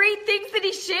all the great things that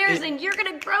he shares, and you're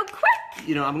going to grow quick.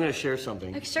 You know, I'm going to share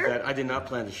something Sure. that I did not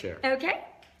plan to share. Okay?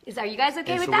 Are you guys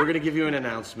okay And with so that? we're going to give you an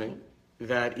announcement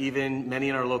that even many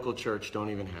in our local church don't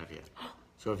even have yet.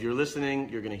 So if you're listening,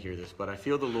 you're going to hear this. But I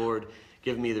feel the Lord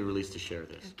give me the release to share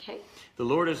this. Okay. The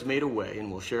Lord has made a way,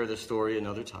 and we'll share this story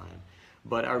another time.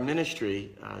 But our ministry,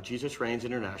 Jesus Reigns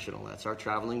International, that's our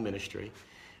traveling ministry,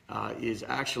 is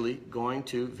actually going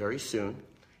to very soon,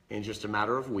 in just a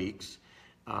matter of weeks,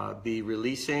 be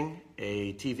releasing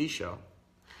a TV show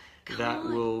that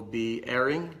will be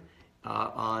airing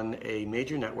on a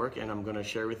major network, and I'm going to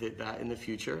share with it that in the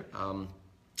future.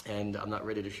 And I'm not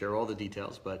ready to share all the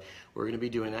details, but we're going to be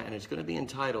doing that, and it's going to be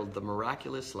entitled The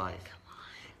Miraculous Life.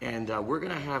 And we're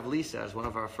going to have Lisa as one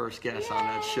of our first guests on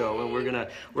that show, and we're going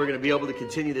to be able to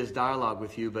continue this dialogue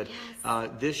with you. But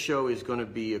this show is going to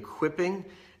be equipping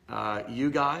you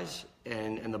guys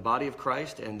and the body of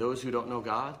Christ and those who don't know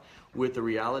God with the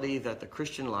reality that the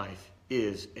Christian life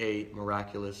is a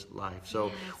miraculous life.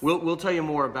 So we'll tell you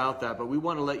more about that, but we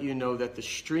want to let you know that the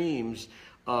streams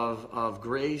of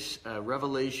grace,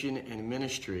 revelation, and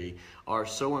ministry are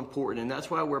so important. And that's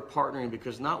why we're partnering,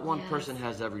 because not one person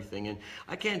has everything. And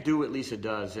I can't do what Lisa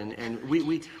does. And we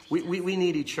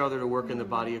need each other to work in the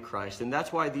body of Christ. And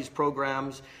that's why these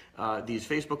programs, these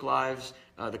Facebook Lives,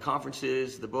 the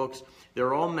conferences, the books,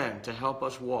 they're all meant to help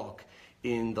us walk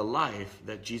in the life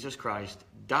that Jesus Christ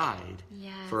died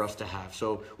for us to have.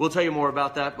 So we'll tell you more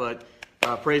about that, but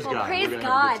praise God. Praise We're gonna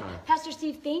God. have a good time. Pastor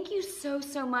Steve, thank you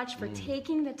so much for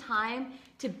taking the time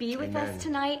to be with Amen. us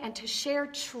tonight and to share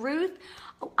truth.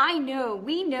 Oh,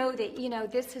 we know that, you know,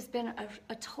 this has been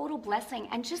a total blessing.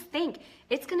 And just think,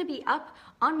 it's going to be up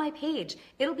on my page.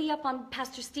 It'll be up on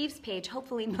Pastor Steve's page,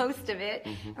 hopefully most of it,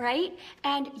 right?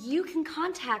 And you can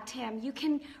contact him. You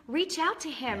can reach out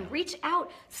to him. Reach out.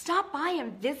 Stop by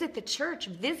and visit the church.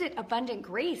 Visit Abundant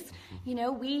Grace. You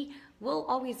know, we'll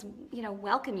always, you know,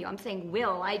 welcome you. I'm saying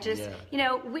will. You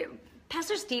know,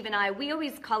 Pastor Steve and I, we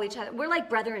always call each other, we're like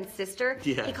brother and sister.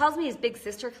 Yeah. He calls me his big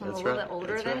sister because I'm That's a little right. bit older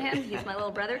That's than right. him. He's my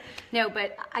little brother. No,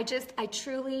 but I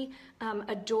truly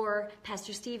adore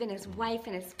Pastor Steve and his wife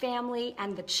and his family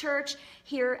and the church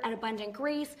here at Abundant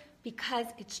Grace, because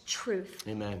it's truth.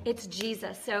 Amen. It's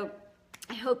Jesus. So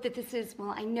I hope that this is,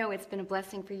 well, I know it's been a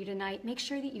blessing for you tonight. Make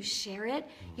sure that you share it.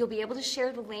 You'll be able to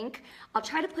share the link. I'll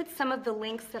try to put some of the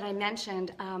links that I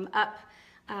mentioned up,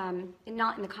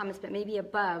 not in the comments, but maybe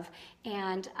above.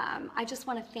 And I just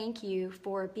want to thank you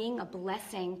for being a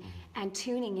blessing and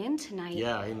tuning in tonight.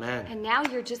 Yeah, amen. And now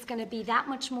you're just going to be that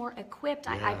much more equipped.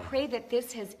 I Yeah. pray that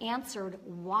this has answered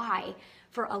why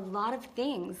for a lot of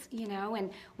things, you know,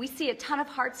 and we see a ton of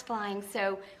hearts flying.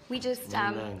 So we just,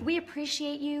 Amen. we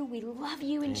appreciate you. We love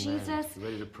you in Amen. Jesus. You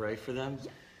ready to pray for them?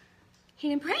 He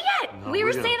didn't pray yet. No, We we're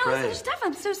were gonna saying all this pray. other stuff.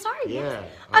 I'm so sorry. Yeah,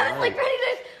 I all was like right. ready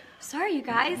to. Sorry, you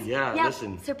guys. Yeah, Yep.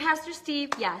 listen. So Pastor Steve,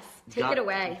 yes, take God- it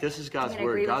away. This is God's I'm gonna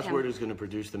agree word. with God's him. word is going to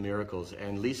produce the miracles.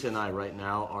 And Lisa and I right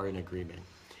now are in agreement.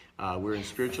 We're in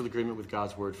spiritual agreement with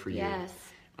God's word for you. Yes.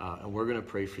 And we're going to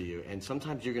pray for you. And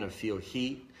sometimes you're going to feel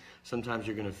heat. Sometimes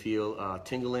you're going to feel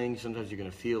tingling. Sometimes you're going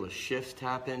to feel a shift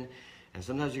happen. And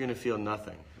sometimes you're going to feel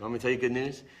nothing. Want me to tell you good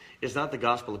news? It's not the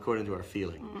gospel according to our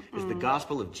feeling. It's the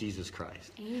gospel of Jesus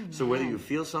Christ. Amen. So whether you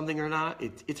feel something or not,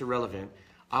 it's irrelevant.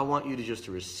 I want you to just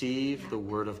to receive the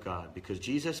word of God, because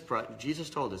Jesus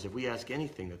told us if we ask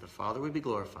anything that the Father would be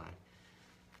glorified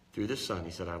through the Son,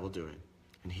 he said, I will do it.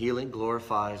 And healing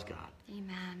glorifies God.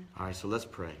 Amen. All right, so let's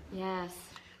pray. Yes.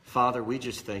 Father, we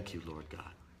just thank you, Lord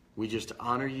God. We just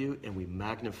honor you and we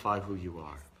magnify who you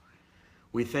are.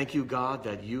 We thank you, God,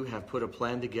 that you have put a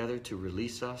plan together to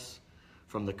release us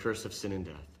from the curse of sin and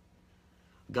death.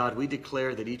 God, we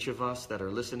declare that each of us that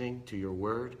are listening to your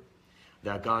word,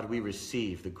 that, God, we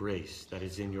receive the grace that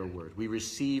is in your word. We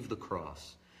receive the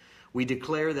cross. We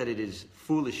declare that it is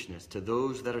foolishness to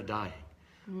those that are dying,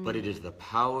 but it is the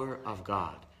power of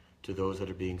God to those that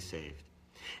are being saved.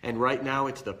 And right now,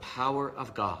 it's the power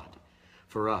of God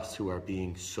for us who are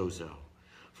being sozo,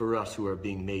 for us who are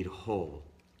being made whole.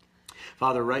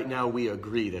 Father, right now we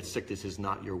agree that sickness is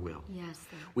not your will. Yes,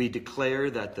 Lord. We declare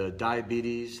that the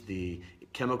diabetes, the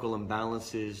chemical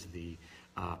imbalances, the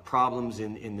problems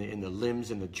in the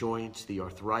limbs and the joints, the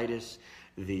arthritis,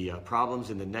 the problems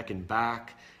in the neck and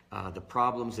back, the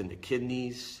problems in the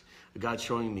kidneys, God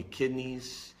showing me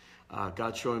kidneys,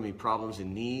 God showing me problems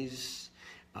in knees.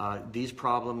 These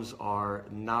problems are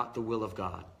not the will of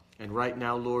God. And right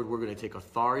now, Lord, we're going to take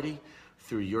authority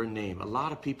through your name. A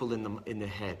lot of people in the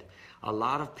head, a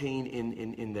lot of pain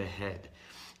in the head.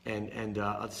 And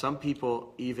some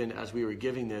people, even as we were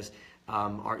giving this,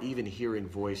 are even hearing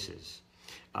voices.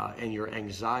 And your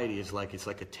anxiety is it's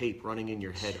like a tape running in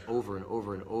your head over and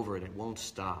over and over, and it won't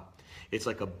stop. It's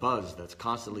like a buzz that's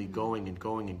constantly going and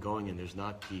going and going, and there's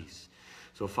not peace.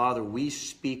 So, Father, we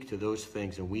speak to those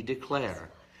things, and we declare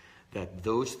that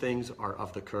those things are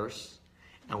of the curse,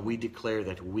 and we declare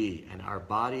that we and our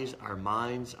bodies, our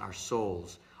minds, our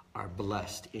souls are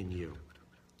blessed in you.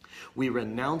 We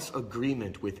renounce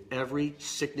agreement with every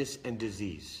sickness and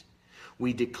disease.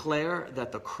 We declare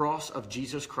that the cross of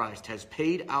Jesus Christ has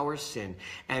paid our sin,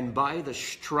 and by the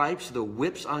stripes, the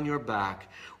whips on your back,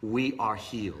 we are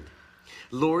healed.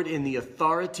 Lord, in the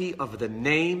authority of the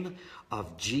name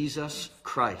of Jesus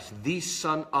Christ, the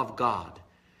Son of God,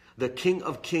 the King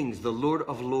of Kings, the Lord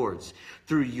of Lords,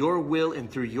 through your will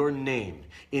and through your name,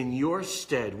 in your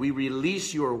stead, we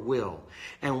release your will,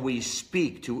 and we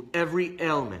speak to every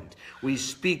ailment. We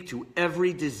speak to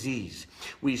every disease.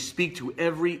 We speak to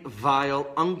every vile,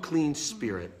 unclean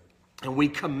spirit, and we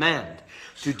command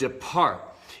to depart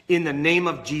in the name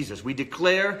of Jesus. We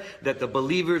declare that the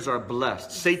believers are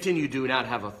blessed. Satan, you do not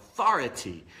have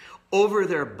authority over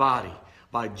their body.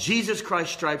 By Jesus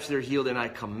Christ's stripes they're healed, and I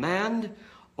command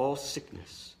all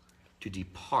sickness to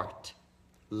depart.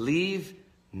 Leave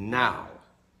now.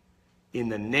 In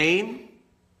the name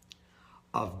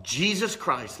of Jesus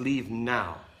Christ, leave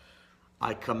now.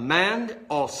 I command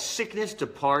all sickness to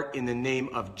depart in the name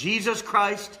of Jesus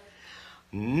Christ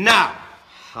now.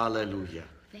 Hallelujah.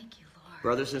 Thank you, Lord.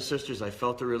 Brothers and sisters, I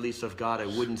felt the release of God. I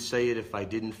wouldn't say it if I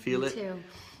didn't feel it. Me too.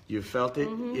 You felt it?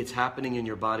 It's happening in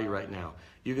your body right now.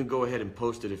 You can go ahead and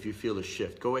post it if you feel a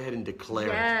shift. Go ahead and declare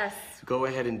Yes. it. Go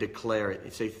ahead and declare it.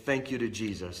 And say thank you to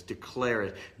Jesus. Declare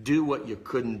it. Do what you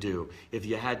couldn't do. If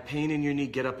you had pain in your knee,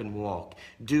 get up and walk.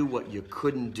 Do what you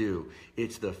couldn't do.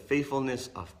 It's the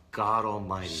faithfulness of God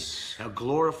Almighty. Now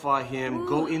glorify Him.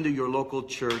 Go into your local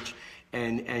church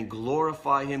and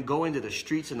glorify Him. Go into the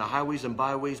streets and the highways and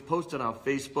byways. Post it on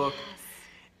Facebook.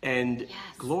 And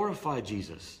glorify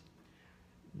Jesus.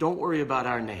 Don't worry about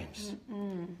our names.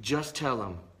 Just tell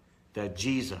them that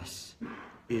Jesus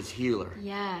is healer,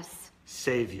 Yes.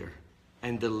 Savior,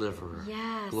 and Deliverer.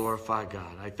 Yes. Glorify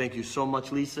God. I thank you so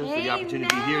much, Lisa, for the opportunity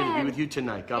to be here and to be with you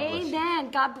tonight. God bless you. Amen.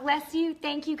 God bless you.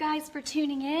 Thank you guys for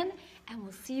tuning in, and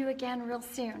we'll see you again real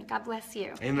soon. God bless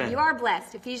you. Amen. You are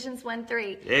blessed. Ephesians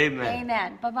 1:3. Amen.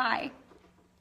 Amen. Bye-bye.